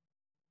done?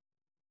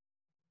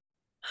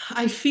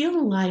 I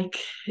feel like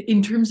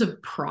in terms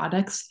of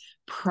products,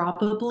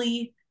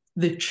 probably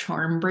the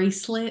charm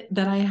bracelet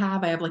that I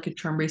have like a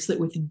charm bracelet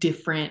with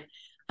different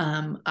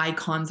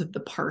icons of the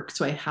park.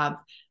 So I have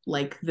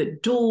like the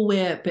Dole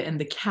Whip and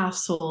the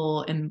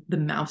castle and the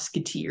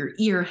Mouseketeer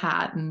ear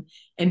hat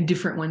and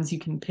different ones you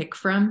can pick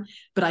from.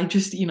 But I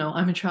just,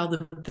 I'm a child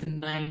of the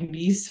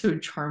 90s, so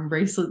charm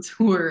bracelets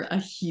were a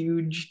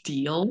huge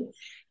deal.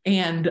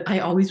 And I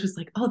always was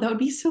like, oh, that would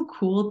be so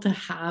cool to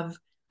have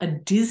a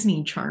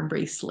Disney charm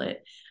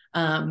bracelet.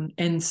 And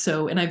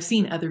I've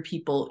seen other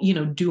people,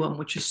 do them,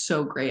 which is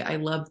so great. I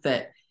love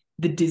that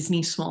the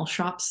Disney small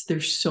shops,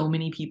 there's so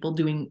many people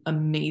doing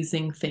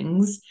amazing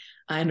things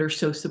and are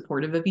so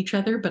supportive of each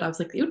other. But I was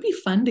like, it would be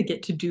fun to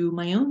get to do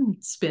my own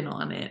spin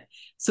on it.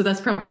 So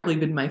that's probably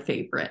been my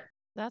favorite.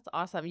 That's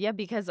awesome. Yeah,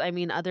 because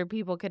other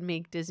people could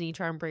make Disney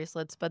charm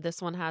bracelets, but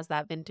this one has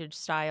that vintage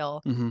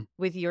style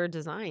with your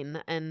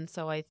design. And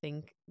so I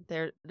think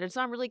there's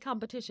not really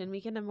competition.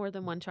 We can have more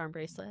than one charm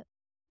bracelet.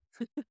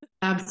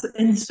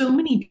 Absolutely. And so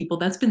many people,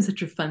 that's been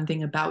such a fun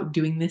thing about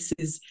doing this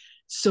is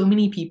so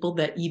many people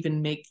that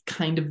even make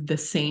kind of the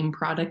same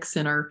products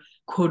and are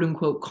quote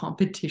unquote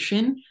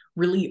competition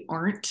really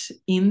aren't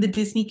in the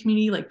Disney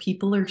community. Like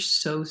people are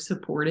so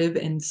supportive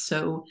and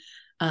so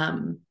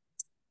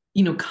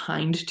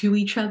kind to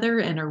each other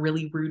and are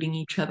really rooting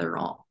each other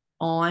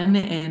on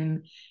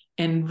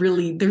and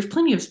really there's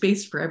plenty of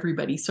space for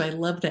everybody. So I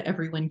love that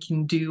everyone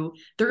can do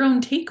their own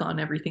take on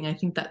everything. I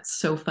think that's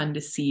so fun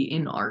to see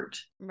in art.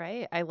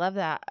 Right. I love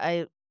that.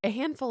 A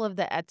handful of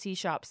the Etsy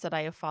shops that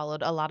I have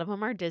followed, a lot of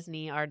them are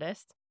Disney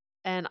artists.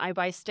 And I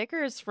buy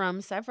stickers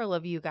from several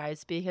of you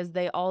guys because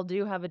they all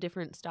do have a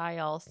different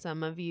style.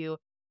 Some of you,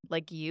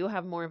 like you,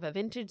 have more of a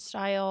vintage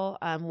style.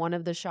 One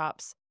of the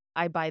shops,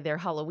 I buy their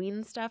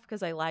Halloween stuff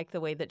because I like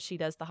the way that she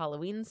does the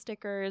Halloween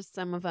stickers.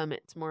 Some of them,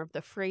 it's more of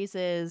the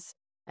phrases.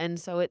 And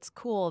so it's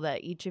cool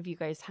that each of you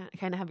guys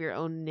kind of have your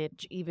own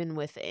niche, even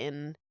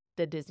within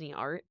the Disney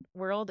art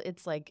world.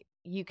 It's like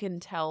you can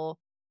tell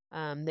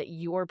that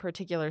your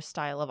particular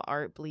style of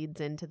art bleeds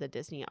into the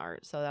Disney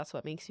art. So that's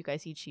what makes you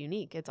guys each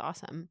unique. It's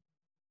awesome.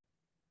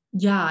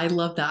 Yeah, I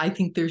love that. I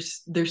think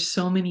there's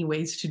so many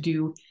ways to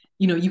do,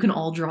 you can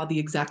all draw the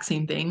exact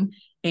same thing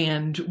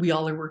and we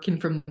all are working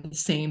from the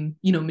same,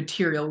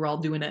 material. We're all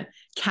doing a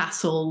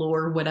castle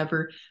or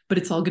whatever, but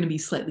it's all going to be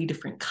slightly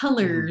different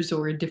colors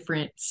or a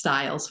different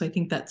style. So I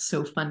think that's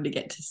so fun to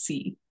get to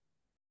see.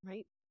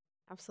 Right.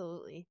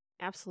 Absolutely.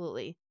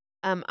 Absolutely.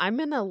 I'm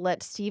going to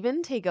let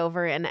Steven take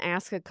over and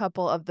ask a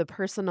couple of the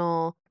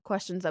personal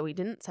questions that we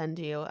didn't send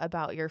you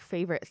about your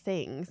favorite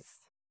things.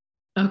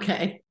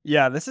 Okay.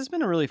 Yeah, this has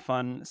been a really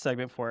fun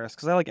segment for us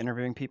because I like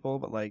interviewing people,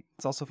 but like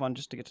it's also fun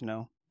just to get to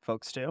know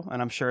folks too.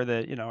 And I'm sure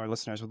that, our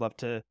listeners would love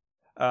to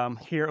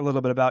hear a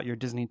little bit about your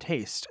Disney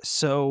taste.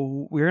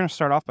 So we're going to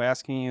start off by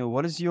asking you,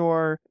 what's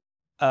your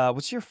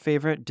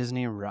favorite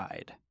Disney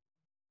ride?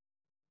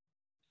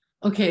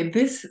 Okay,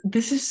 this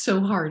is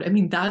so hard. I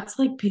mean, that's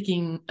like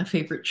picking a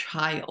favorite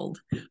child,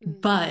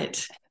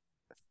 but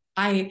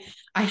I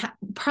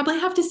probably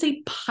have to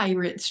say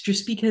Pirates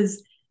just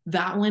because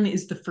that one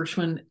is the first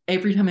one.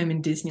 Every time I'm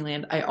in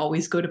Disneyland, I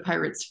always go to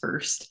Pirates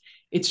first.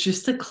 It's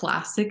just a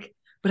classic,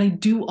 but I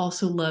do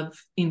also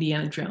love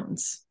Indiana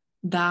Jones.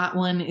 That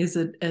one is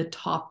a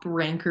top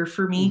ranker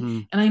for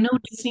me. And I know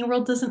Disney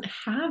World doesn't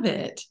have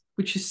it,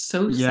 which is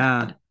so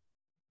sad.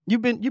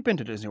 You've been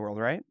to Disney World,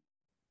 right?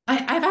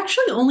 I've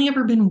actually only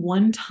ever been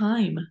one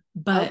time,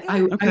 but I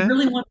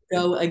really want to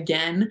go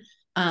again.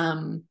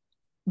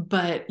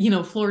 But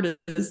Florida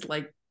is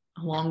like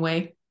a long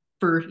way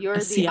for You're a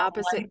the Seattle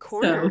opposite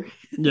life,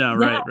 Yeah,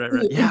 corner.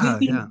 right. Yeah,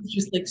 Disney is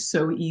just like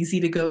so easy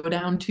to go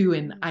down to,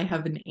 and I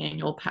have an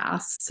annual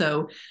pass,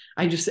 so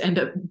I just end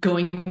up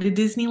going to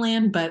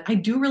Disneyland. But I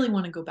do really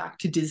want to go back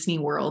to Disney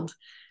World,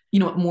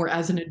 more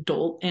as an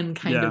adult and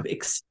kind of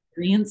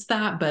experience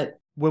that. But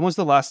when was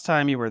the last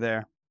time you were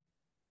there?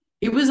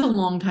 it was a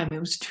long time. It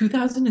was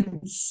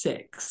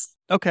 2006.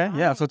 Okay,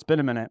 yeah, so it's been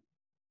a minute.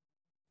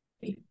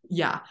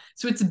 Yeah,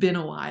 so it's been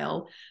a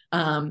while.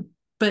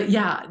 But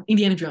yeah,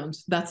 Indiana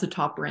Jones, that's a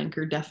top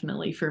ranker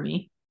definitely for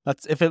me.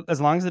 That's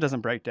as long as it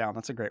doesn't break down,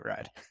 that's a great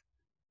ride.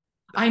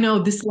 I know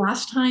this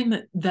last time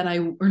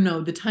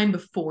the time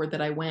before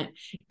that I went,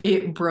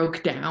 it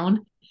broke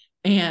down.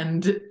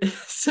 And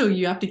so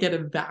you have to get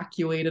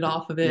evacuated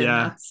off of it.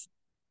 Yeah. And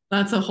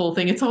that's a whole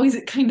thing. It's always,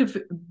 it kind of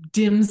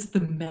dims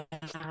the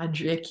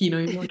magic,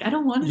 you're like, I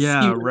don't want to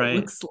see what it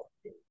looks like.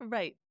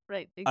 Right.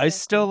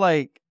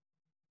 Exactly.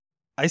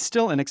 I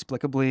still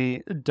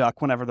inexplicably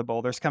duck whenever the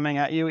boulder's coming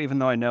at you, even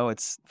though I know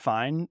it's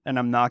fine and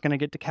I'm not going to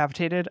get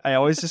decapitated. I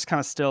always just kind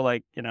of still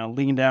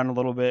lean down a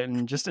little bit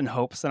and just in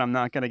hopes that I'm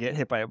not going to get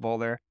hit by a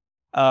boulder.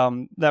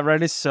 That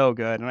ride is so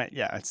good. And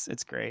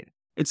it's great.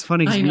 It's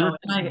funny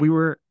because we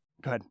were,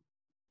 go ahead.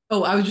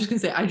 Oh, I was just gonna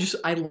say,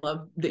 I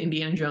love the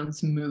Indiana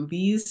Jones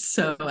movies.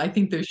 So I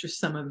think there's just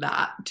some of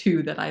that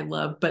too that I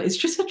love, but it's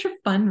just such a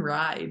fun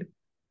ride.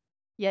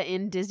 Yeah,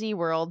 in Disney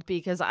World,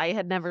 because I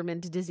had never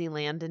been to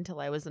Disneyland until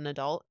I was an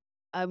adult.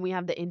 We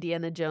have the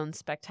Indiana Jones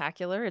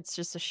Spectacular. It's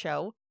just a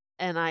show,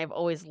 and I've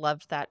always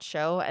loved that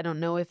show. I don't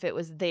know if it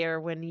was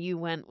there when you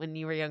went when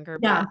you were younger,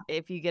 but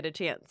if you get a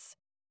chance.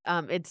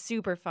 It's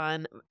super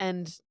fun,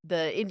 and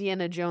the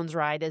Indiana Jones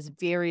ride is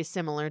very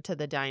similar to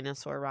the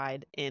dinosaur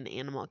ride in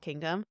Animal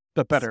Kingdom.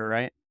 But better,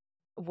 right?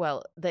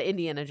 Well, the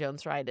Indiana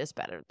Jones ride is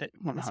better than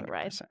the 100%.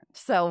 ride.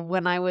 So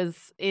when I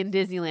was in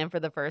Disneyland for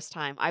the first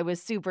time, I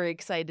was super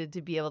excited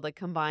to be able to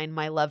combine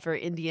my love for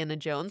Indiana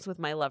Jones with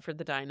my love for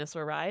the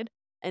dinosaur ride,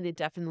 and it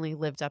definitely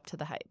lived up to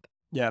the hype.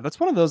 Yeah, that's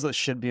one of those that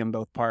should be in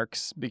both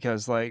parks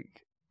because, I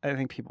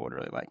think people would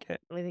really like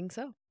it. I think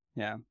so.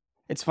 Yeah.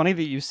 It's funny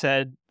that you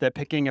said that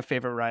picking a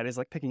favorite ride is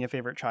like picking a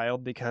favorite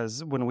child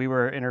because when we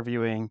were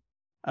interviewing,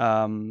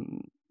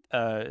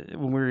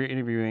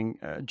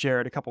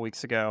 Jared a couple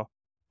weeks ago,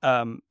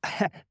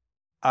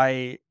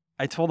 I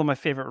told him my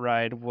favorite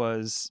ride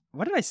was,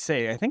 what did I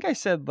say? I think I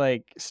said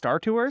Star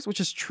Tours, which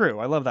is true.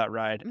 I love that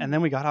ride. And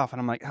then we got off and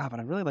I'm like, but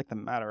I really like the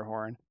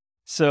Matterhorn.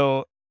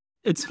 So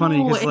it's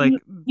funny because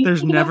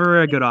there's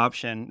never a good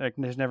option.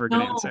 There's never a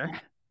good answer.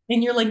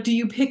 And you're like, do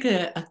you pick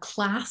a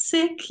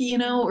classic,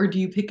 or do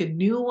you pick a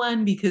new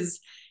one? Because,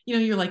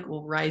 you're like,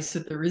 well, Rise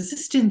of the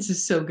Resistance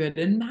is so good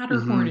and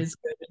Matterhorn is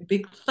good and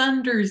Big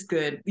Thunder is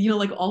good,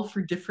 all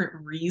for different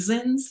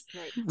reasons.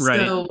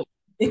 Right. So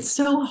it's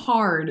so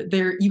hard.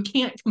 You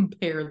can't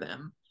compare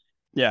them.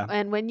 Yeah.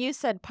 And when you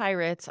said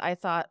pirates, I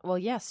thought, well,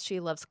 yes, she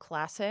loves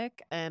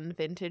classic and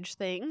vintage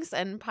things,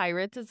 and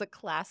pirates is a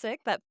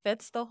classic that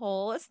fits the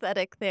whole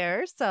aesthetic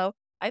there. So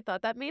I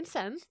thought that made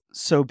sense.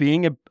 So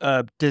being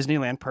a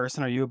Disneyland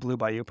person, are you a Blue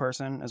Bayou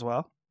person as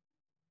well?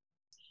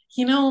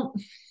 You know,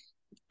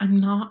 I'm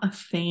not a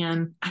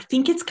fan. I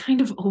think it's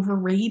kind of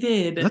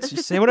overrated. Let's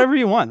just say whatever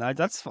you want.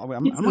 That's It's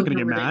I'm not gonna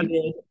get mad.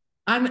 overrated.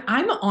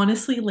 I'm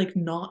honestly like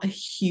not a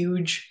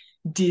huge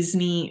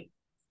Disney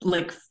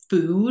like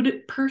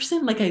food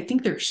person. Like I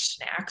think their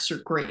snacks are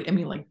great. I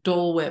mean, like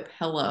Dole Whip,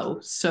 hello,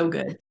 so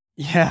good.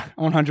 Yeah,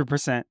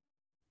 100%.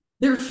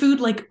 Their food,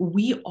 like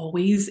we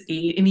always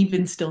ate, and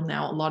even still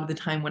now, a lot of the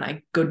time when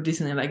I go to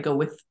Disneyland, I go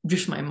with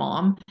just my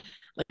mom.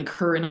 Like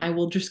her and I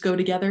will just go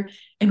together,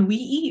 and we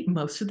eat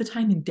most of the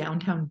time in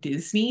downtown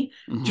Disney,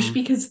 just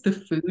because the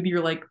food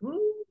you're like,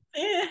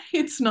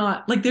 it's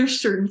not like there's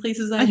certain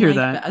places I I hear like,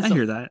 that. but as I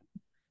hear that.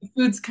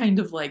 food's kind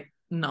of like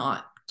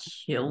not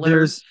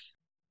killer.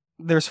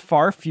 There's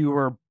far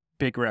fewer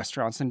big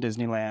restaurants in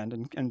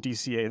Disneyland and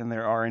DCA than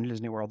there are in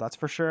Disney World. That's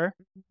for sure.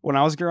 When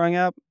I was growing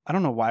up, I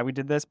don't know why we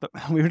did this, but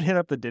we would hit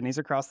up the Denny's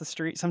across the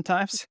street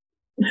sometimes.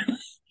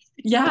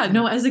 Yeah,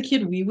 no, as a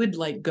kid, we would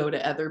like go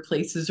to other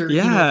places or,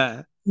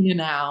 Yeah. in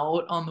and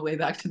out on the way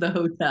back to the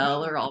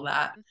hotel or all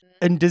that.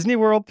 In Disney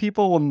World,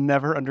 people will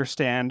never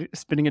understand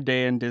spending a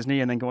day in Disney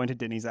and then going to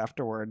Denny's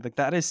afterward. Like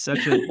that is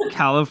such a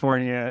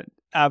California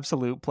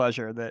absolute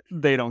pleasure that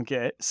they don't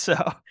get. So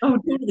Oh,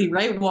 totally,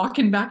 right?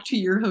 Walking back to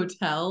your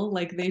hotel,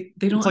 like they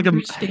don't it's like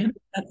understand what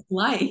that's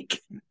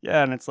like.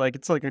 yeah, and it's like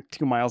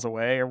 2 miles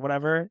away or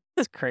whatever.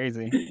 It's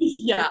crazy.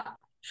 Yeah.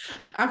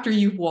 After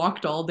you've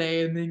walked all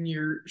day and then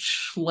you're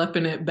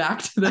schlepping it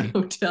back to the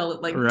hotel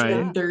at like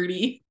Right.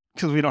 10:30.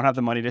 Because we don't have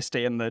the money to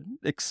stay in the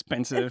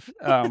expensive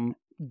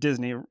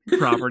Disney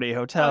property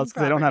hotels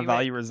because they don't have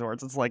value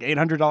resorts. It's like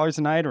 $800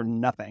 a night or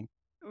nothing.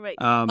 Right.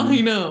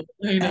 I know.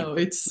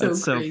 It's so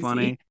That's so crazy.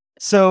 funny.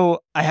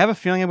 So I have a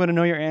feeling I'm going to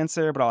know your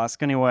answer, but I'll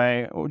ask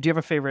anyway. Do you have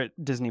a favorite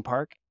Disney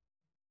park?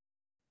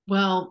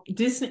 Well,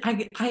 Disney,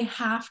 I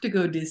have to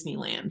go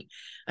Disneyland.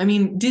 I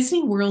mean,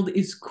 Disney World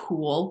is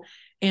cool.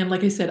 And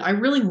like I said, I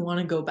really want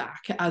to go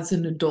back as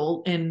an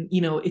adult. And,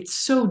 it's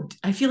so,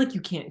 I feel like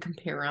you can't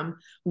compare them.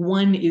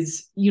 One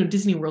is,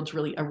 Disney World's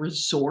really a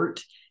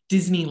resort.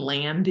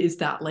 Disneyland is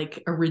that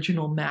like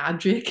original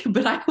magic.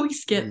 But I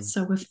always get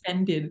so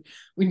offended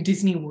when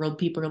Disney World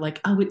people are like,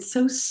 oh, it's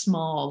so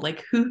small.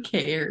 Like, who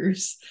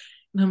cares?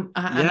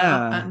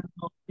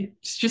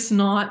 It's just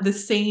not the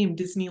same.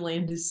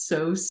 Disneyland is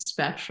so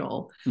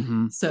special.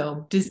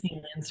 So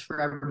Disneyland's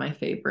forever my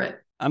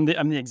favorite. I'm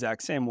the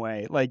exact same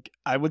way. Like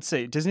I would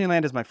say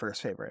Disneyland is my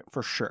first favorite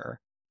for sure.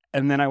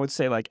 And then I would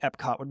say like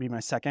Epcot would be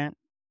my second.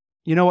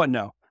 You know what?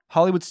 No.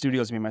 Hollywood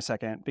Studios would be my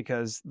second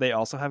because they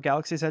also have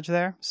Galaxy's Edge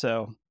there.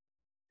 So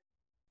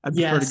I'd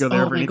prefer to go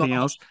there over anything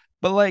else.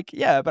 But like,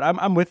 yeah, but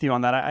I'm with you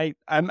on that.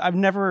 I've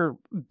never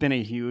been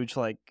a huge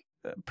like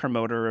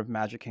promoter of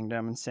Magic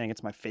Kingdom and saying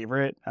it's my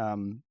favorite.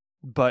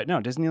 But no,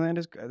 Disneyland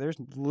is. There's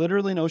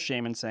literally no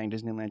shame in saying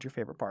Disneyland's your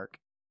favorite park.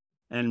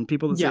 And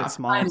people that say it's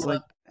small,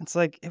 it's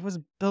like it was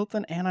built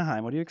in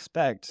Anaheim. What do you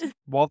expect?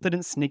 Walt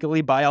didn't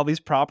sneakily buy all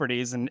these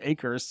properties and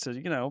acres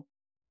to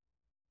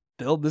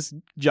build this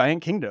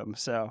giant kingdom.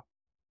 So,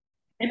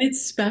 and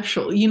it's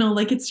special.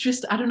 Like it's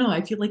just I don't know.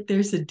 I feel like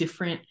there's a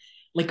different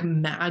like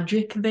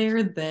magic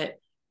there that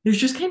there's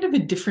just kind of a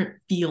different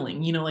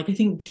feeling. Like I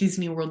think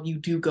Disney World, you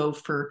do go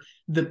for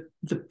the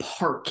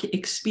park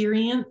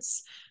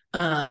experience.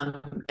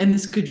 And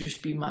this could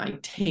just be my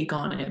take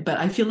on it, but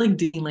I feel like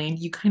Disneyland,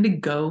 you kind of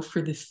go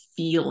for the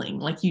feeling.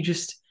 Like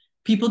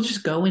people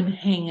just go and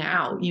hang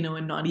out,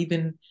 and not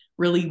even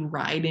really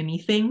ride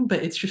anything,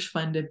 but it's just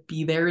fun to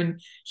be there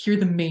and hear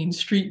the Main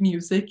Street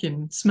music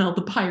and smell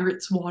the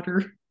pirates'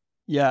 water.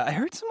 Yeah, I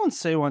heard someone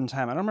say one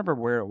time, I don't remember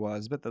where it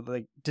was, but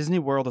like Disney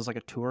World is like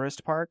a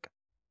tourist park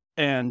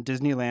and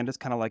Disneyland is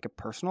kind of like a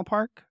personal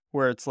park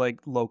where it's like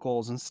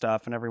locals and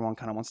stuff and everyone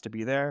kind of wants to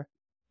be there.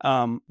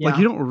 Like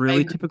you don't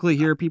really typically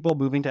hear people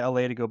moving to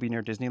LA to go be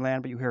near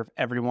Disneyland, but you hear of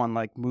everyone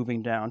like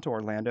moving down to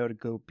Orlando to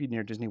go be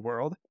near Disney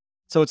World.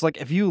 So it's like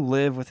if you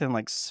live within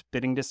like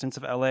spitting distance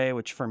of LA,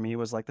 which for me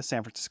was like the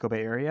San Francisco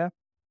Bay Area,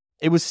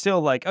 it was still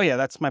like, oh yeah,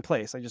 that's my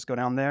place. I just go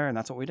down there and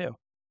that's what we do.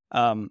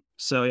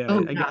 So yeah,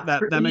 I get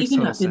that. That makes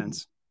total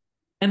sense.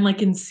 And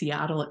like in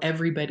Seattle,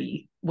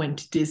 everybody went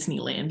to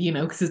Disneyland,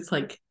 because it's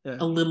like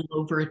a little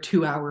over a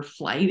 2-hour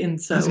flight.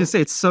 And so I was gonna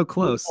say it's so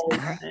close.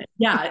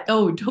 Yeah.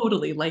 Oh,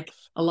 totally. Like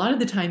a lot of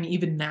the time,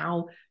 even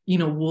now,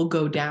 we'll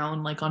go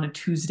down like on a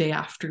Tuesday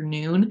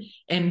afternoon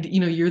and,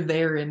 you're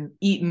there and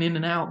eating in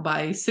and out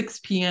by 6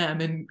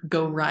 p.m. and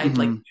go ride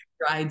like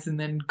rides and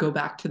then go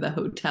back to the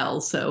hotel.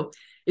 So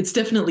it's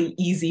definitely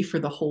easy for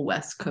the whole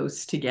West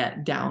Coast to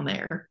get down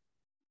there.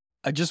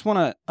 I just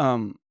want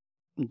to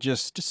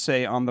just to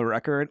say on the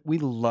record, we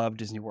love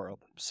Disney World.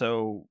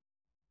 So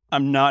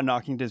I'm not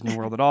knocking Disney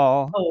World at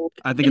all.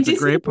 I think it's a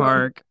great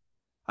park.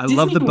 I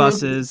love the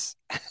buses.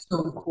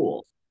 So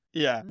cool.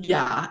 Yeah.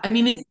 Yeah. I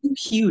mean,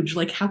 it's huge.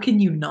 Like, how can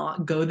you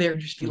not go there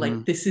and just be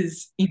like, this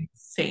is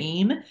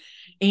insane?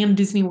 And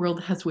Disney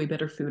World has way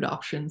better food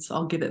options.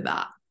 I'll give it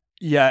that.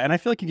 Yeah, and I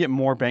feel like you get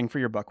more bang for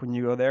your buck when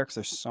you go there because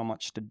there's so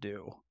much to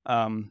do.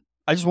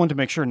 I just wanted to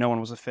make sure no one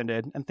was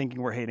offended and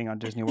thinking we're hating on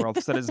Disney World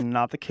because that is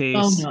not the case.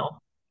 Oh, no.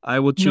 I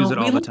will choose it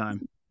all the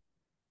time.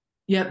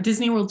 Yeah,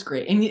 Disney World's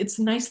great. And it's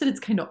nice that it's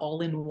kind of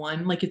all in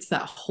one. Like it's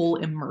that whole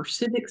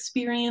immersive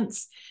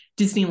experience.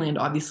 Disneyland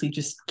obviously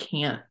just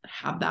can't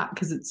have that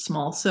because it's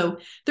small. So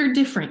they're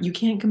different. You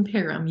can't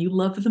compare them. You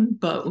love them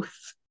both.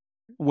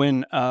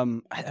 When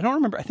I don't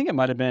remember, I think it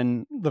might have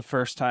been the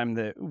first time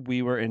that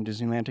we were in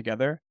Disneyland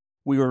together.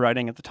 We were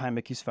riding at the time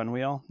Mickey's Fun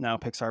Wheel, now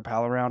Pixar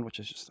Pal Around, which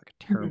is just like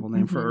a terrible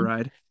name for a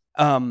ride.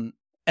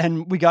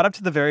 And we got up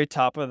to the very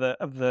top of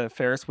the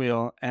Ferris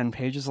wheel, and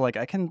Paige is like,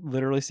 I can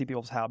literally see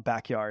people's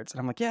backyards, and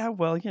I'm like, yeah,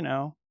 well,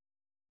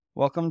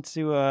 welcome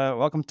to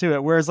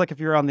it. Whereas like if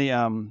you're on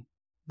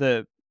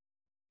the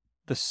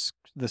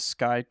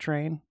Sky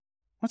Train,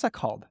 what's that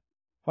called?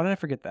 Why did I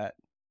forget that?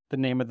 The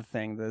name of the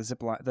thing, the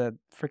zip line, the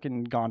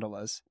freaking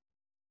gondolas.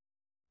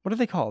 What are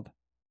they called?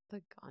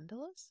 The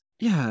gondolas?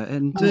 Yeah,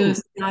 and the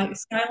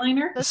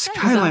Skyliner. The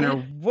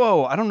Skyliner.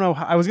 Whoa, I don't know.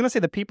 I was gonna say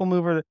the People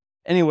Mover.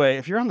 Anyway,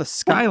 if you're on the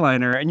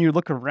Skyliner and you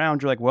look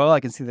around, you're like, well, I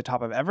can see the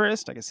top of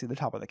Everest. I can see the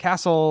top of the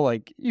castle.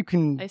 Like you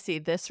can. I see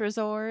this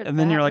resort. And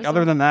then you're like,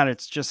 other than that,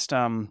 it's just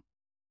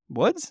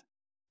woods.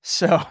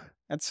 So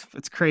it's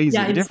crazy.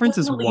 Yeah, the difference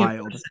is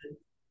wild.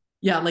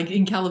 Yeah, like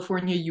in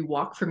California, you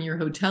walk from your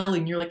hotel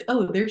and you're like,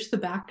 oh, there's the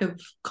back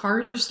of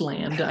Cars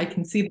Land. I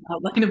can see the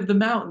outline of the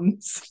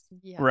mountains.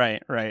 Yeah.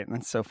 Right.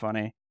 That's so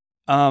funny.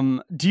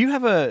 Do you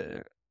have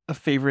a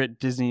favorite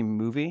Disney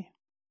movie?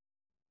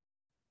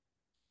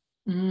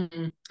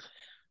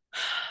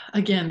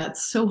 Again,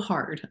 that's so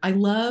hard. I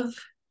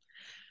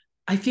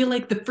feel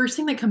like the first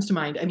thing that comes to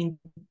mind, I mean,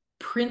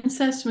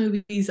 princess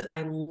movies,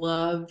 I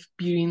love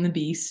Beauty and the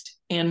Beast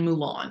and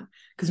Mulan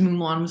because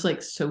Mulan was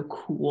like so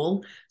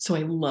cool. So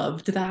I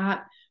loved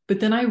that. But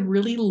then I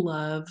really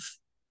love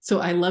the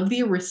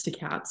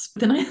Aristocats. But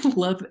then I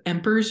love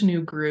Emperor's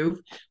New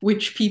Groove,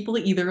 which people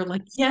either are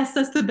like, yes,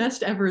 that's the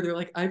best ever. They're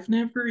like, I've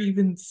never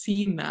even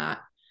seen that,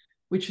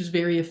 which is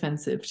very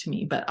offensive to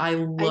me. But I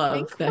love I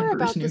think the we're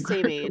Emperor's about New the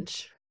same Groove.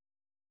 age.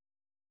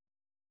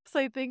 So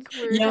I think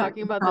we're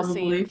talking about the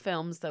same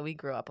films that we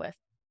grew up with.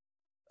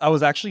 I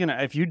was actually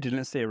gonna, if you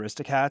didn't say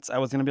Aristocats, I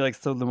was gonna be like,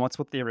 so then what's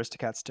with the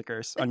Aristocats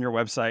stickers on your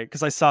website?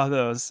 Because I saw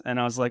those and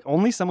I was like,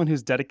 only someone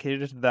who's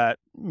dedicated to that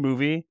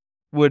movie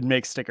would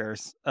make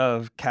stickers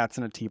of cats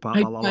in a teapot.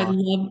 I love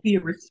the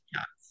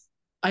Aristocats.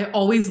 I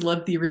always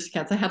loved the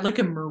Aristocats. I had like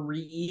a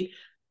Marie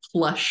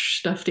plush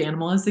stuffed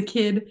animal as a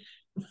kid.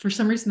 For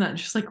some reason, that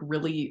just like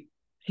really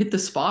hit the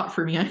spot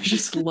for me. I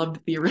just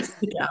loved the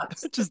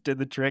Aristocats. It just did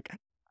the trick.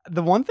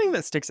 The one thing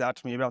that sticks out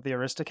to me about the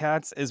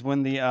Aristocats is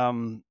when the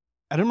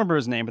I don't remember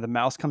his name, but the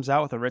mouse comes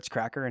out with a Ritz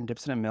cracker and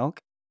dips it in milk.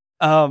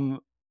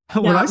 When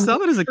I saw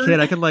that as a kid,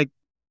 I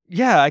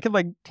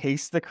could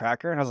taste the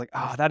cracker, and I was like,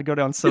 oh, that'd go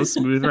down so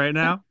smooth right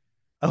now.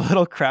 A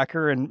little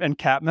cracker and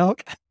cat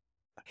milk.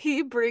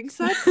 He brings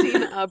that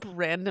scene up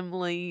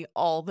randomly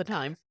all the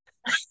time.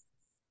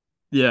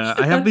 Yeah,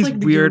 I have these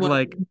weird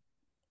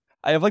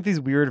I have like these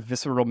weird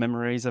visceral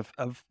memories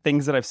of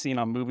things that I've seen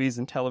on movies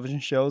and television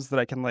shows that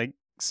I can like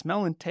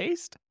smell and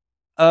taste.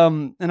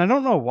 And I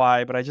don't know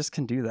why, but I just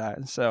can do that.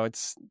 And so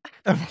it's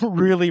a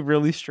really,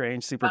 really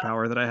strange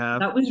superpower that I have.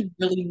 That was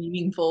really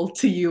meaningful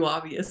to you,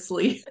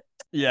 obviously.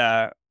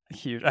 Yeah,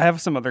 huge. I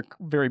have some other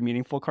very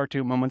meaningful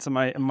cartoon moments in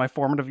my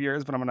formative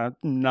years, but I'm gonna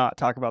not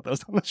talk about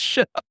those on the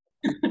show.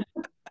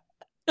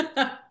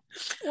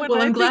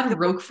 Well, I'm glad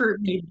Roquefort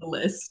made the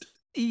list.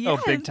 Yes.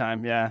 Oh, big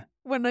time, yeah.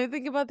 When I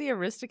think about the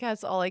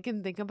Aristocats, all I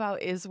can think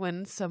about is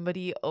when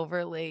somebody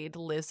overlaid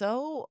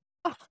Lizzo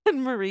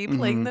and Marie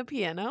playing the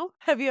piano.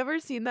 Have you ever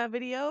seen that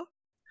video?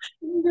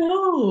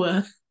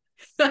 No.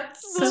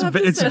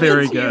 It's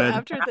very good.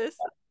 After this.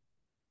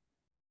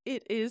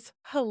 It is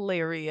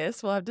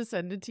hilarious. We'll have to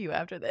send it to you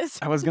after this.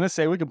 I was going to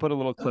say we could put a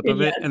little clip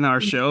of it in our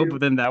show, but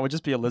then that would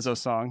just be a Lizzo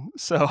song.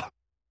 So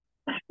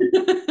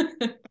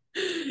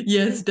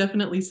yes,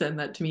 definitely send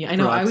that to me. I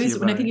know I always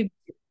when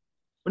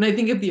I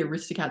think of the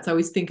Aristocats, I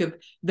always think of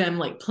them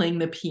like playing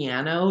the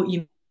piano,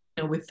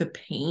 with the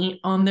paint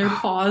on their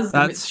paws.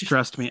 That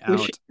stressed me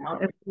out.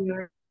 What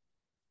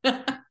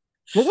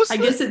was I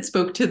guess it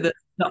spoke to the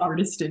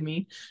artist in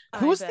me.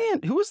 Who was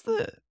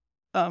the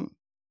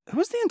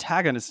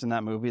antagonist in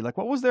that movie? Like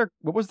what was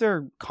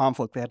their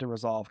conflict they had to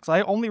resolve? Because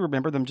I only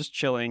remember them just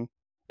chilling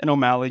and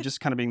O'Malley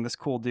just kind of being this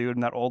cool dude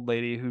and that old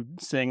lady who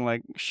sang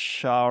like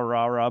Sha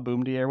Ra Ra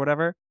Boom Dee or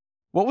whatever.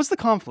 What was the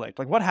conflict?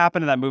 Like what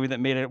happened in that movie that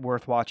made it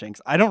worth watching?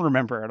 'Cause I don't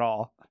remember at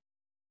all.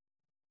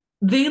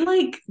 They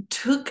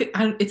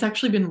it's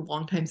actually been a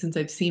long time since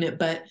I've seen it,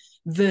 but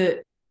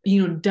the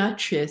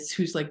Duchess,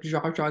 who's like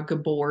Zsa Zsa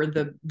Gabor,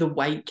 the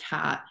white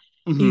cat,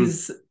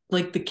 is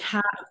like the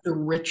cat of the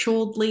rich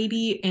old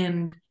lady,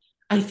 and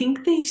I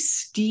think they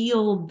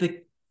steal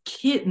the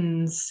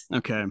kittens.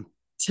 Okay.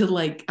 To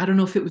like, I don't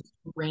know if it was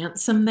to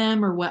ransom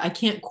them or what. I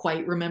can't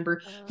quite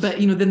remember, but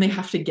then they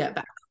have to get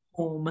back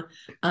home.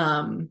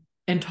 And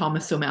and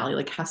Thomas O'Malley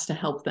like has to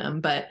help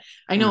them. But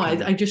I know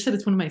Okay. I just said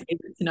it's one of my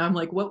favorites, and now I'm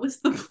like, what was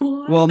the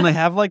plot? Well, and they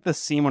have like the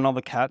scene when all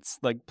the cats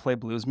like play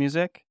blues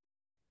music.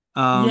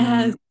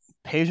 Yes.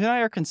 Paige and I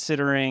are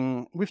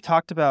considering, we've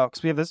talked about,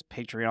 because we have this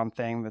Patreon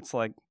thing that's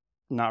like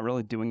not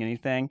really doing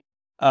anything.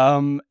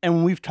 And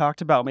we've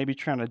talked about maybe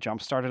trying to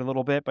jumpstart it a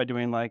little bit by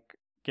doing like,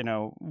 you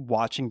know,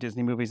 watching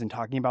Disney movies and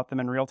talking about them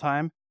in real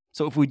time.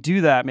 So if we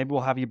do that, maybe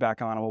we'll have you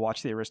back on and we'll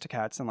watch the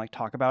Aristocats and like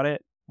talk about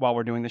it while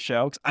we're doing the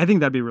show. 'Cause I think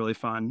that'd be really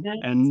fun. Yes.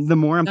 And the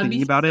more I'm That'd be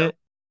thinking about so- it,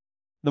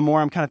 the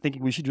more I'm kind of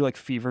thinking we should do like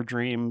fever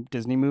dream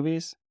Disney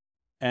movies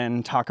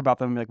and talk about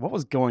them, like what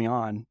was going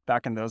on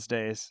back in those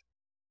days.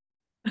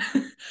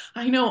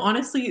 I know,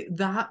 honestly,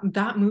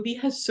 that movie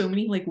has so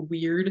many like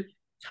weird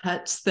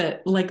cuts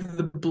that like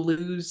the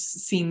blues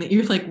scene that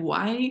you're like,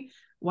 why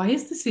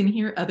is this in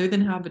here other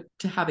than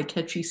to have a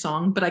catchy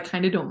song? But I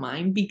kind of don't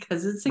mind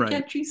because it's a Right.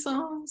 catchy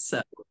song.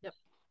 So Yep.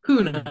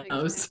 who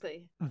knows?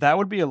 Exactly. That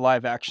would be a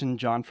live action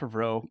Jon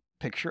Favreau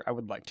picture I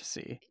would like to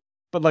see.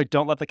 But like,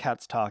 don't let the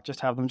cats talk.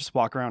 Just have them just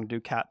walk around and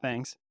do cat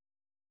things.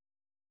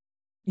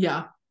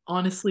 Yeah,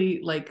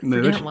 honestly, like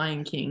Mood. forget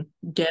Lion King.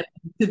 Get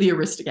to the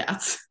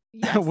Aristocats.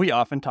 Yes. We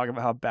often talk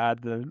about how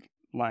bad the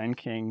Lion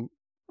King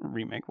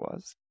remake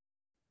was.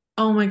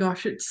 Oh my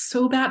gosh, it's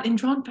so bad. And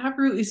Jon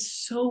Favreau is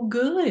so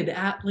good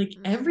at like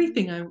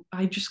everything.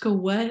 I just go,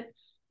 what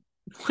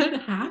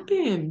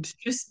happened?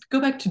 Just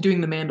go back to doing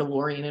The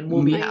Mandalorian and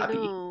we'll be I happy.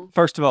 know.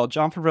 First of all,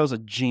 Jon Favreau's a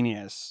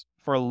genius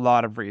for a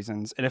lot of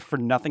reasons. And if for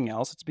nothing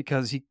else, it's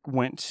because he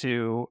went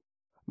to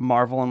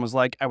Marvel and was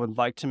like, I would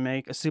like to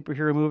make a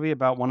superhero movie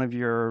about one of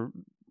your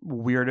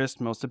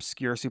weirdest, most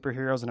obscure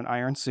superheroes in an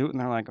iron suit. And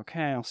they're like,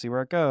 okay, I'll see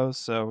where it goes.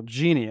 So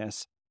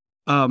genius.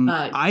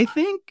 I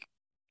think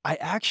I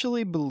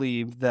actually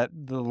believe that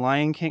the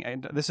Lion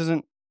King, this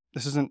isn't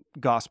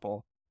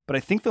gospel, but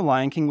I think the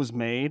Lion King was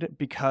made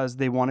because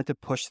they wanted to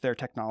push their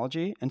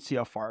technology and see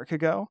how far it could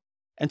go.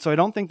 And so I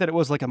don't think that it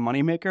was like a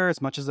moneymaker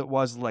as much as it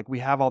was like, we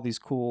have all these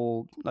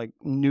cool, like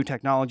new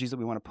technologies that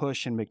we want to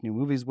push and make new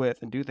movies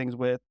with and do things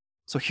with.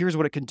 So here's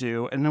what it could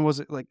do. And then was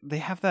it like, they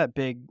have that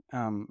big,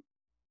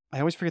 I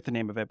always forget the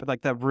name of it, but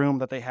like that room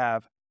that they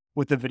have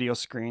with the video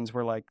screens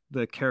where like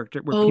the character,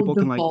 where people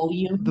the can like,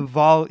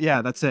 volume.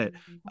 yeah, that's it.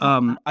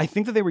 I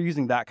think that they were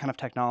using that kind of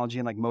technology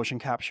and like motion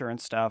capture and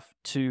stuff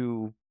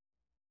to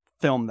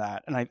film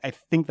that. And I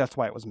think that's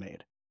why it was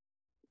made.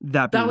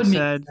 That being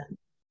said,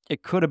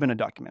 it could have been a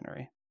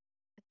documentary.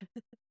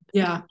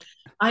 Yeah.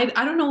 I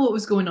don't know what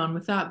was going on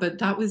with that, but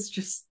that was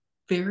just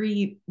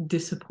very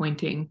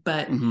disappointing.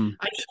 But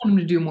I just want him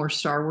to do more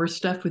Star Wars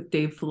stuff with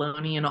Dave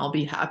Filoni and I'll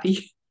be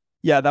happy.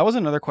 Yeah, that was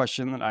another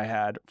question that I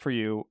had for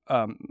you.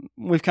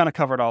 We've kind of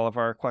covered all of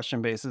our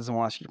question bases and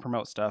we'll ask you to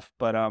promote stuff.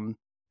 But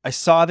I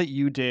saw that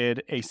you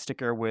did a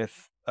sticker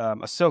with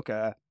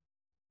Ahsoka.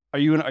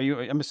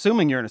 I'm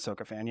assuming you're an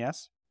Ahsoka fan,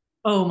 yes?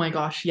 Oh my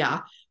gosh,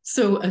 yeah.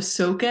 So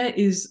Ahsoka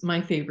is my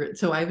favorite.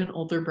 So I have an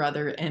older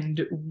brother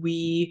and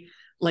we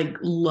like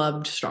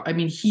loved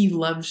he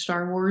loved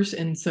Star Wars,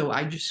 and so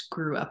I just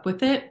grew up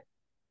with it.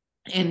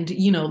 And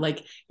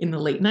like in the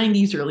late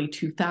 90s, early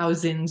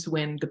 2000s,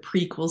 when the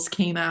prequels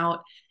came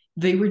out,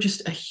 they were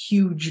just a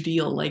huge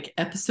deal. Like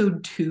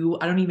episode 2,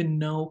 I don't even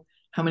know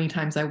how many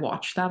times I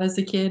watched that as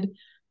a kid,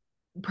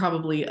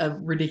 probably a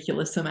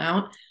ridiculous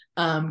amount,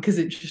 because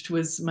it just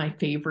was my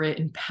favorite,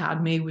 and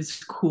Padme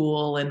was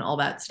cool and all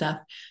that stuff.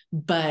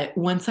 But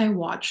once I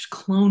watched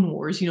Clone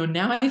Wars,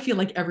 now I feel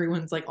like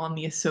everyone's like on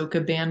the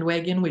Ahsoka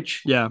bandwagon,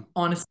 which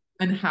honestly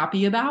I'm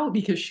happy about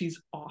because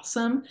she's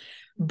awesome.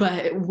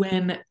 But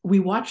when we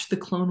watched the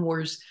Clone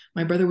Wars,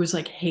 my brother was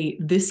like, hey,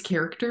 this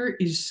character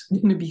is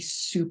going to be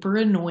super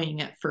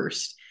annoying at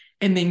first,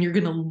 and then you're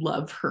going to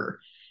love her.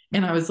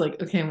 And I was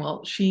like, okay,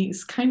 well,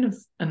 she's kind of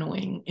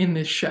annoying in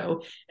this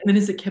show. And then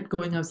as it kept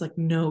going, I was like,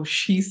 no,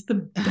 she's the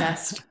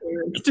best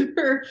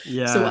character.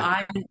 Yeah. So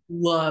I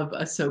love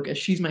Ahsoka.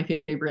 She's my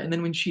favorite. And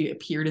then when she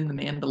appeared in The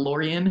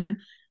Mandalorian,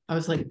 I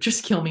was like,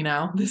 just kill me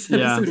now. This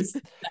episode is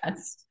the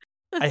best.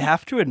 I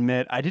have to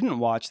admit, I didn't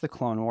watch the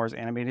Clone Wars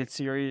animated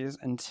series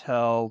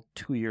until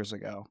 2 years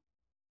ago.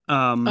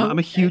 I'm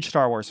a huge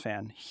Star Wars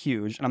fan,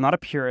 huge. And I'm not a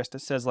purist. It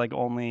says like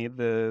only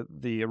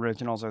the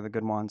originals are the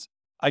good ones.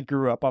 I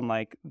grew up on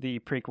like the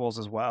prequels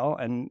as well.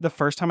 And the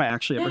first time I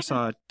actually ever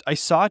saw it, I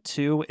saw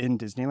 2 in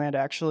Disneyland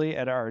actually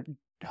at our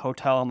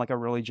hotel on like a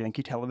really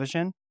janky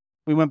television.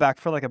 We went back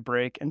for like a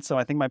break. And so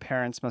I think my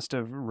parents must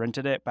have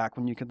rented it back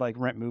when you could like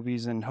rent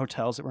movies in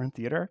hotels that were in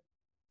theater.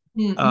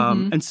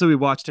 And so we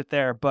watched it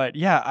there. But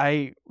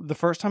yeah, the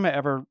first time I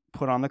ever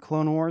put on the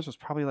Clone Wars was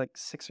probably like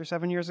 6 or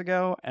 7 years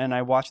ago. And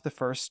I watched the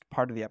first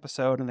part of the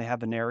episode and they had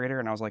the narrator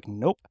and I was like,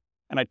 nope.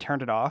 And I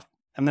turned it off.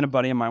 And then a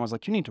buddy of mine was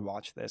like, you need to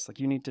watch this. Like,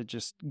 you need to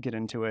just get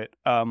into it.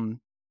 And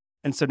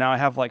so now I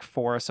have like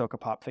 4 Ahsoka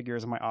pop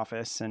figures in my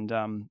office.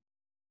 And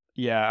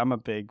yeah, I'm a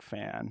big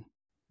fan.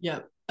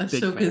 Yep.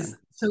 Ahsoka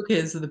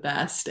is the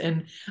best.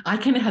 And I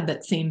kind of had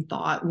that same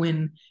thought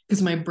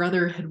because my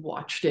brother had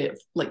watched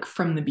it like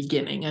from the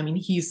beginning. I mean,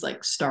 he's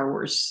like Star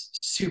Wars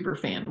super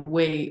fan,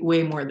 way,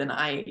 way more than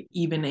I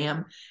even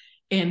am.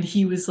 And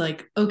he was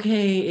like,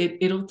 okay,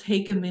 it'll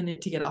take a minute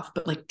to get off,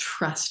 but like,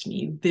 trust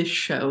me, this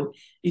show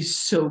is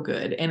so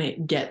good and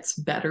it gets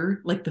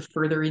better like the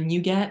further in you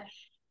get.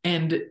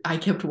 And I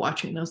kept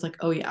watching and I was like,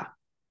 oh yeah,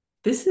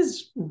 this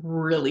is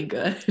really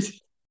good.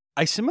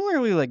 I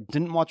similarly like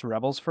didn't watch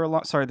Rebels for a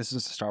long. Sorry, this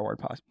is a Star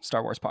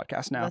Wars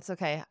podcast now. That's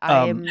okay.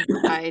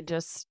 We're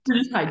just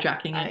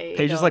hijacking it.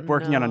 Paige is like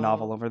working on a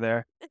novel over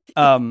there.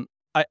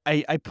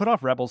 I put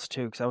off Rebels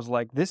too because I was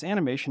like, this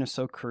animation is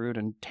so crude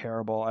and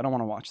terrible. I don't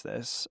want to watch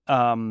this.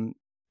 And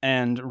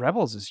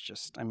Rebels is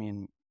just, I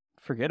mean,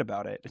 forget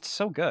about it. It's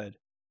so good.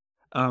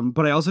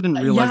 But I also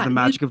didn't realize the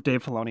magic of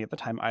Dave Filoni at the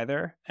time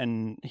either.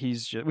 And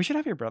he's just, we should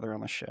have your brother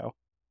on the show.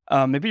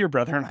 Maybe your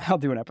brother and I'll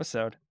do an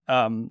episode.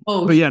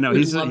 But yeah, no,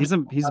 he's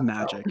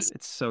magic.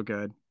 It's so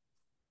good.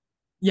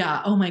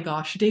 Yeah. Oh my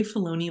gosh, Dave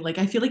Filoni. Like,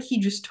 I feel like he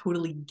just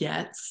totally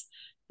gets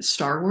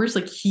Star Wars.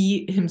 Like,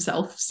 he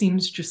himself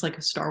seems just like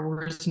a Star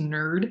Wars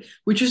nerd,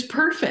 which is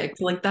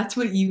perfect. Like, that's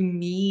what you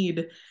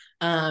need.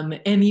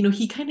 And you know,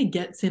 he kind of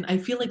gets in. I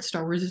feel like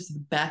Star Wars is the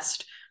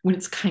best when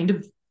it's kind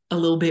of a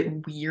little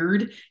bit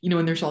weird, you know,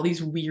 and there's all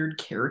these weird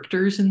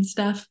characters and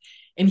stuff.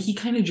 And he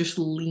kind of just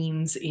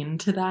leans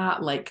into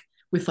that, like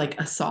with like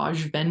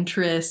Asajj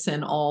Ventress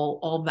and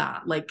all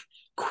that, like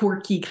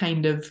quirky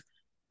kind of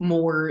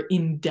more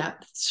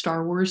in-depth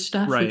Star Wars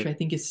stuff, Right. which I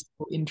think is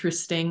so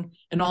interesting.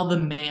 And all the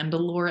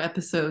Mandalore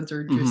episodes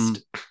are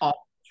just off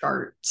the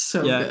chart.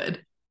 So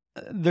good.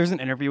 There's an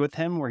interview with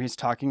him where he's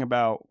talking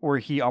about, where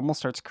he almost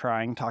starts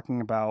crying,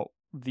 talking about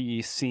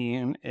the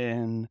scene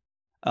in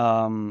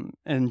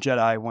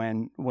Jedi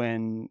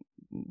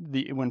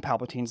when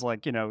Palpatine's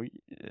like, you know,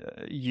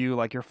 you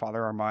like your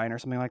father are mine or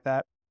something like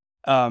that.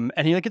 And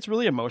he like gets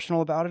really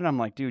emotional about it. And I'm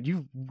like, dude,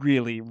 you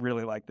really,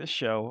 really like this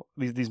show,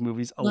 these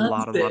movies a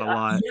lot.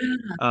 Yeah.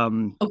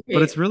 Okay,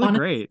 but it's really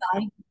great.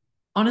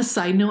 On a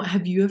side note,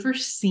 have you ever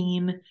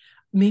seen,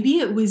 maybe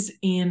it was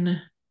in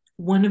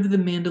one of the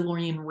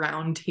Mandalorian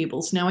round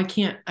tables. Now I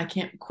can't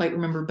quite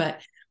remember,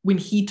 but when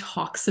he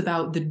talks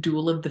about the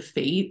Duel of the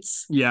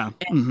Fates. Yeah.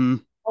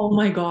 Oh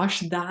my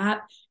gosh,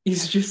 that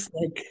is just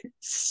like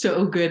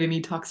so good. And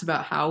he talks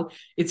about how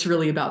it's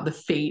really about the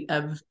fate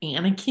of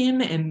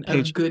Anakin and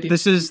Paige, of good.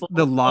 This is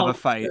the lava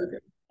fight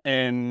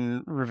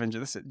in Revenge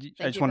of the Sith.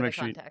 I just want to make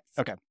sure.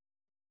 Okay.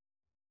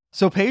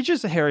 So Paige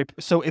is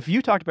so if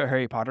you talked about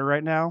Harry Potter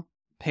right now,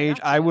 Paige,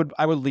 I would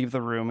leave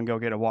the room and go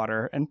get a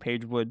water, and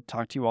Paige would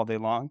talk to you all day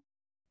long.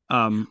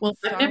 Well,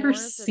 I've never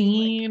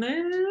seen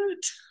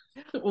it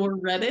or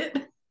read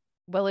it.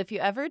 Well, if you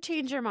ever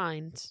change your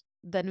mind,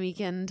 then we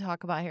can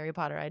talk about Harry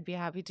Potter. I'd be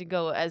happy to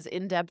go as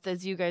in-depth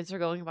as you guys are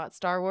going about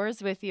Star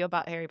Wars with you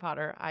about Harry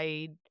Potter.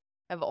 I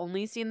have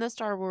only seen the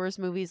Star Wars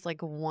movies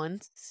like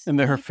once. And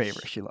they're her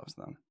favorite. She loves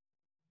them.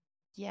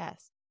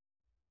 Yes.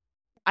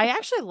 I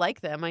actually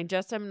like them. I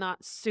just am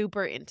not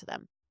super into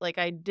them. Like,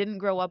 I didn't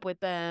grow up with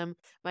them.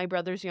 My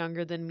brother's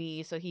younger than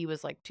me, so he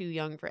was like too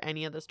young for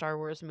any of the Star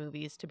Wars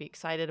movies to be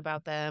excited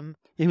about them.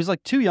 He was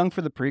like too young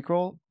for the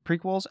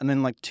prequels and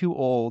then like too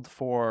old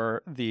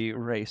for the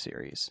Rey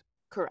series.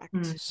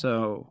 Correct.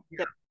 So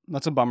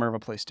that's a bummer of a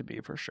place to be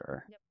for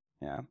sure.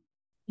 Yep.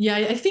 Yeah,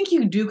 I think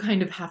you do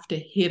kind of have to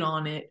hit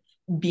on it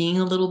being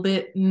a little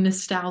bit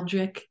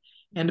nostalgic,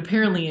 and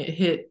apparently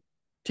it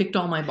ticked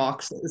all my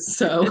boxes.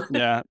 So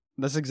yeah,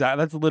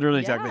 that's literally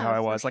exactly how I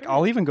was. Like,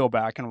 I'll even go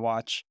back and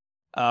watch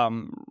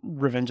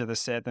Revenge of the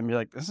Sith and be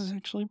like, this is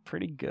actually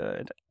pretty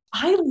good.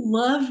 I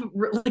love,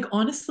 like,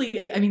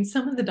 honestly, I mean,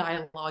 some of the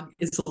dialogue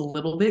is a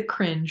little bit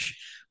cringe,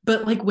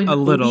 but like when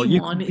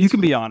Obi-Wan you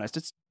can be honest,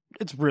 it's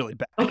really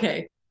bad.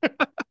 Okay.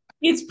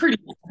 It's pretty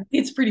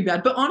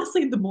bad. But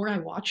honestly, the more I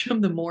watch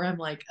them, the more I'm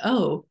like,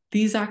 oh,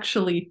 these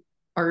actually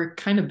are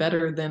kind of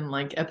better than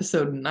like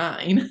episode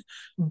 9.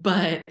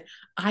 But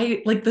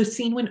I like the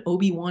scene when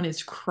Obi-Wan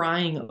is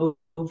crying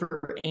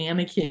over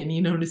Anakin,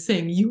 you know, to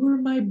saying, you were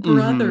my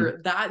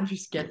brother. That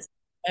just gets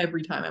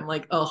every time. I'm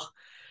like, oh,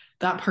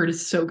 that part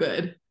is so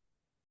good.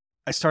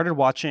 I started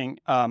watching,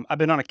 I've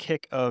been on a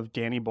kick of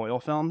Danny Boyle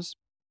films.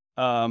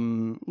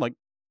 Like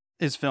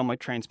his film like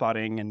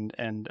Trainspotting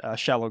and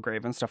Shallow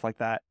Grave and stuff like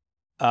that.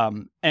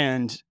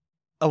 And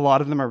a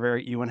lot of them are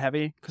very Ewan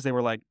heavy because they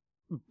were like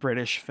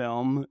British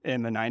film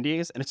in the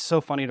 90s. And it's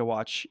so funny to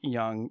watch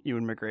young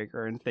Ewan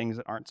McGregor and things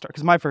that aren't Star,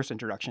 because my first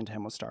introduction to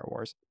him was Star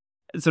Wars.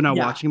 And so now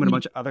watching him in a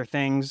bunch of other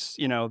things,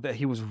 you know, that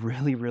he was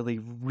really, really,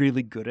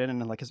 really good in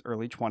like his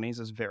early 20s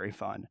is very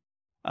fun.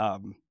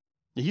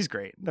 He's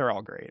great. They're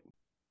all great.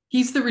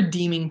 He's the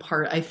redeeming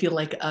part, I feel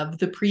like, of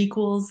the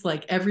prequels.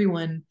 Like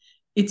everyone,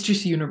 it's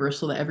just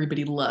universal that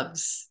everybody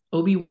loves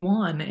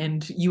Obi-Wan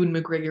and Ewan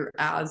McGregor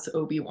as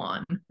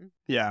Obi-Wan.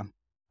 Yeah.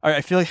 All right,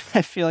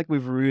 I feel like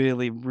we've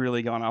really,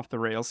 really gone off the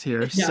rails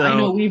here. Yeah, so... I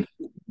know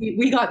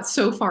we got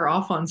so far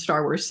off on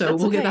Star Wars, so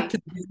we'll get back to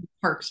the Disney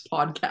Parks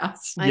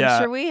podcast.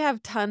 I'm sure we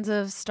have tons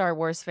of Star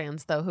Wars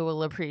fans though who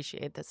will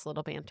appreciate this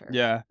little banter.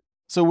 Yeah.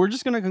 So we're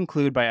just going to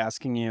conclude by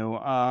asking you,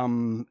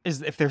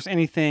 if there's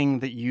anything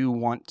that you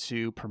want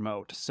to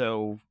promote.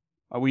 So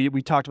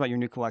we talked about your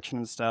new collection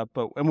and stuff,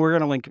 and we're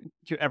going to link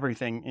to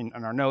everything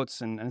in our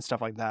notes and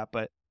stuff like that.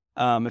 But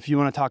If you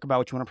want to talk about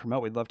what you want to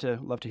promote, we'd love to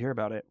hear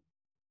about it.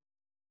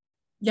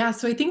 Yeah,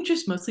 so I think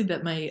just mostly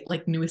that my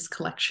newest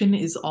collection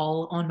is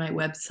all on my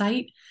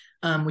website,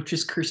 which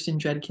is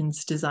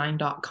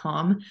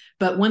kirstenjudkinsdesign.com.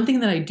 But one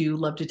thing that I do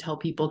love to tell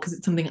people, because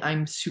it's something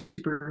I'm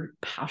super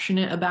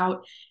passionate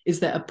about, is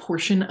that a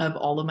portion of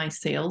all of my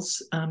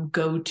sales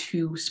go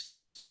to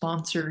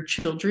sponsor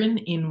children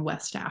in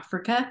West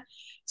Africa.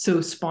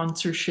 So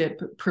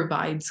sponsorship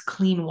provides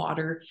clean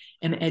water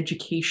and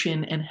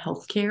education and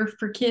healthcare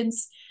for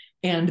kids.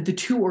 And the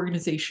two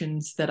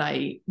organizations that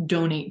I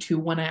donate to,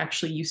 one I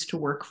actually used to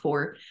work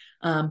for,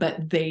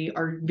 but they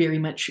are very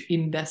much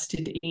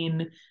invested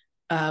in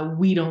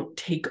we don't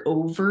take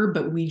over,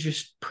 but we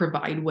just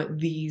provide what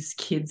these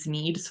kids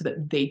need so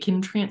that they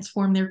can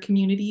transform their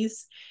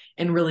communities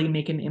and really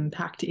make an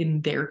impact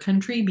in their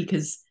country,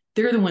 because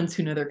they're the ones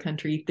who know their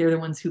country. They're the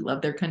ones who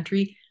love their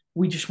country.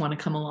 We just want to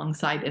come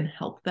alongside and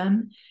help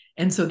them.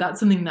 And so that's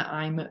something that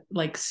I'm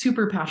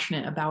super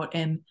passionate about,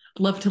 and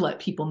love to let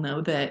people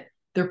know that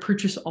their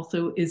purchase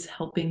also is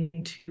helping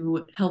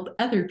to help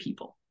other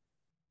people.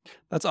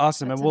 That's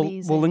awesome. That's And we'll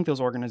amazing. link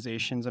those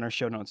organizations in our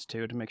show notes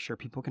too, to make sure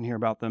people can hear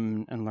about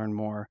them and learn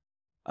more.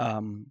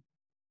 Well,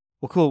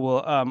 cool.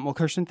 Well,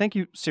 Kirsten, thank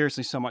you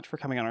seriously so much for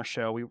coming on our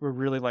show. We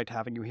really liked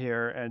having you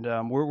here, and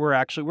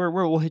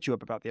we'll hit you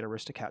up about the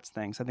Aristocats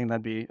things. I think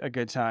that'd be a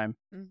good time.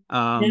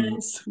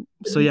 Yes.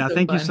 So yeah, So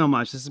thank you fun. so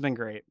much. This has been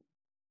great.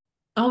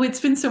 Oh,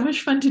 it's been so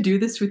much fun to do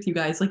this with you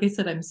guys. Like I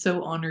said, I'm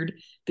so honored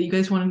that you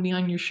guys wanted me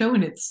on your show,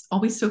 and it's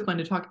always so fun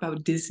to talk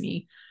about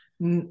Disney.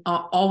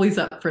 Always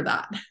up for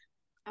that.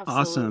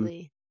 Absolutely.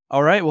 Awesome.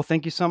 All right. Well,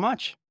 thank you so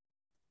much.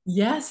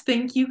 Yes,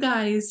 thank you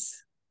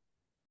guys.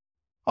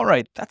 All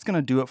right, that's going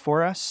to do it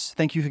for us.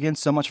 Thank you again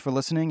so much for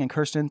listening. And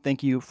Kirsten,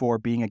 thank you for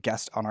being a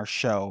guest on our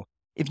show.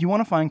 If you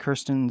want to find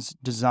Kirsten's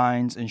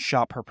designs and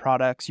shop her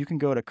products, you can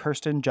go to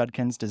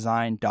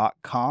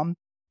kirstenjudkinsdesign.com.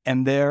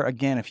 And there,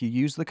 again, if you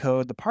use the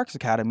code The Parks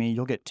Academy,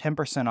 you'll get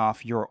 10%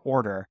 off your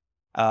order.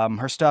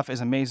 Her stuff is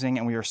amazing,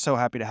 and we are so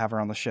happy to have her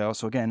on the show.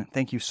 So again,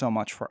 thank you so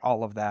much for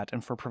all of that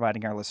and for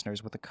providing our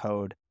listeners with a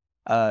code.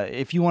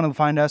 If you want to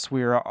find us,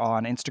 we're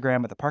on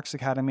Instagram at The Parks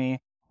Academy.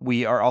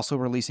 We are also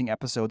releasing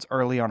episodes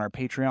early on our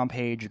Patreon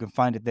page. You can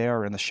find it there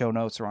or in the show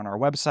notes or on our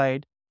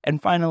website.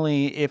 And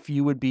finally, if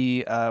you would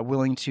be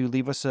willing to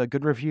leave us a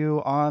good review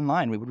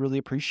online, we would really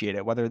appreciate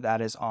it, whether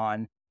that is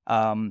on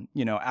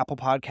Apple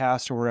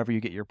Podcasts or wherever you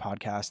get your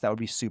podcasts. That would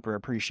be super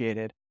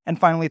appreciated. And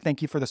finally,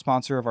 thank you for the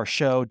sponsor of our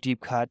show,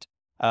 Deep Cut.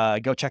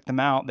 Go check them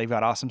out. They've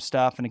got awesome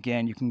stuff. And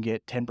again, you can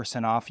get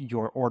 10% off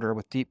your order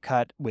with Deep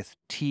Cut with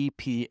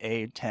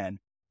TPA10.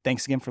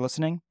 Thanks again for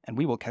listening, and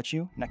we will catch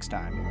you next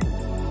time.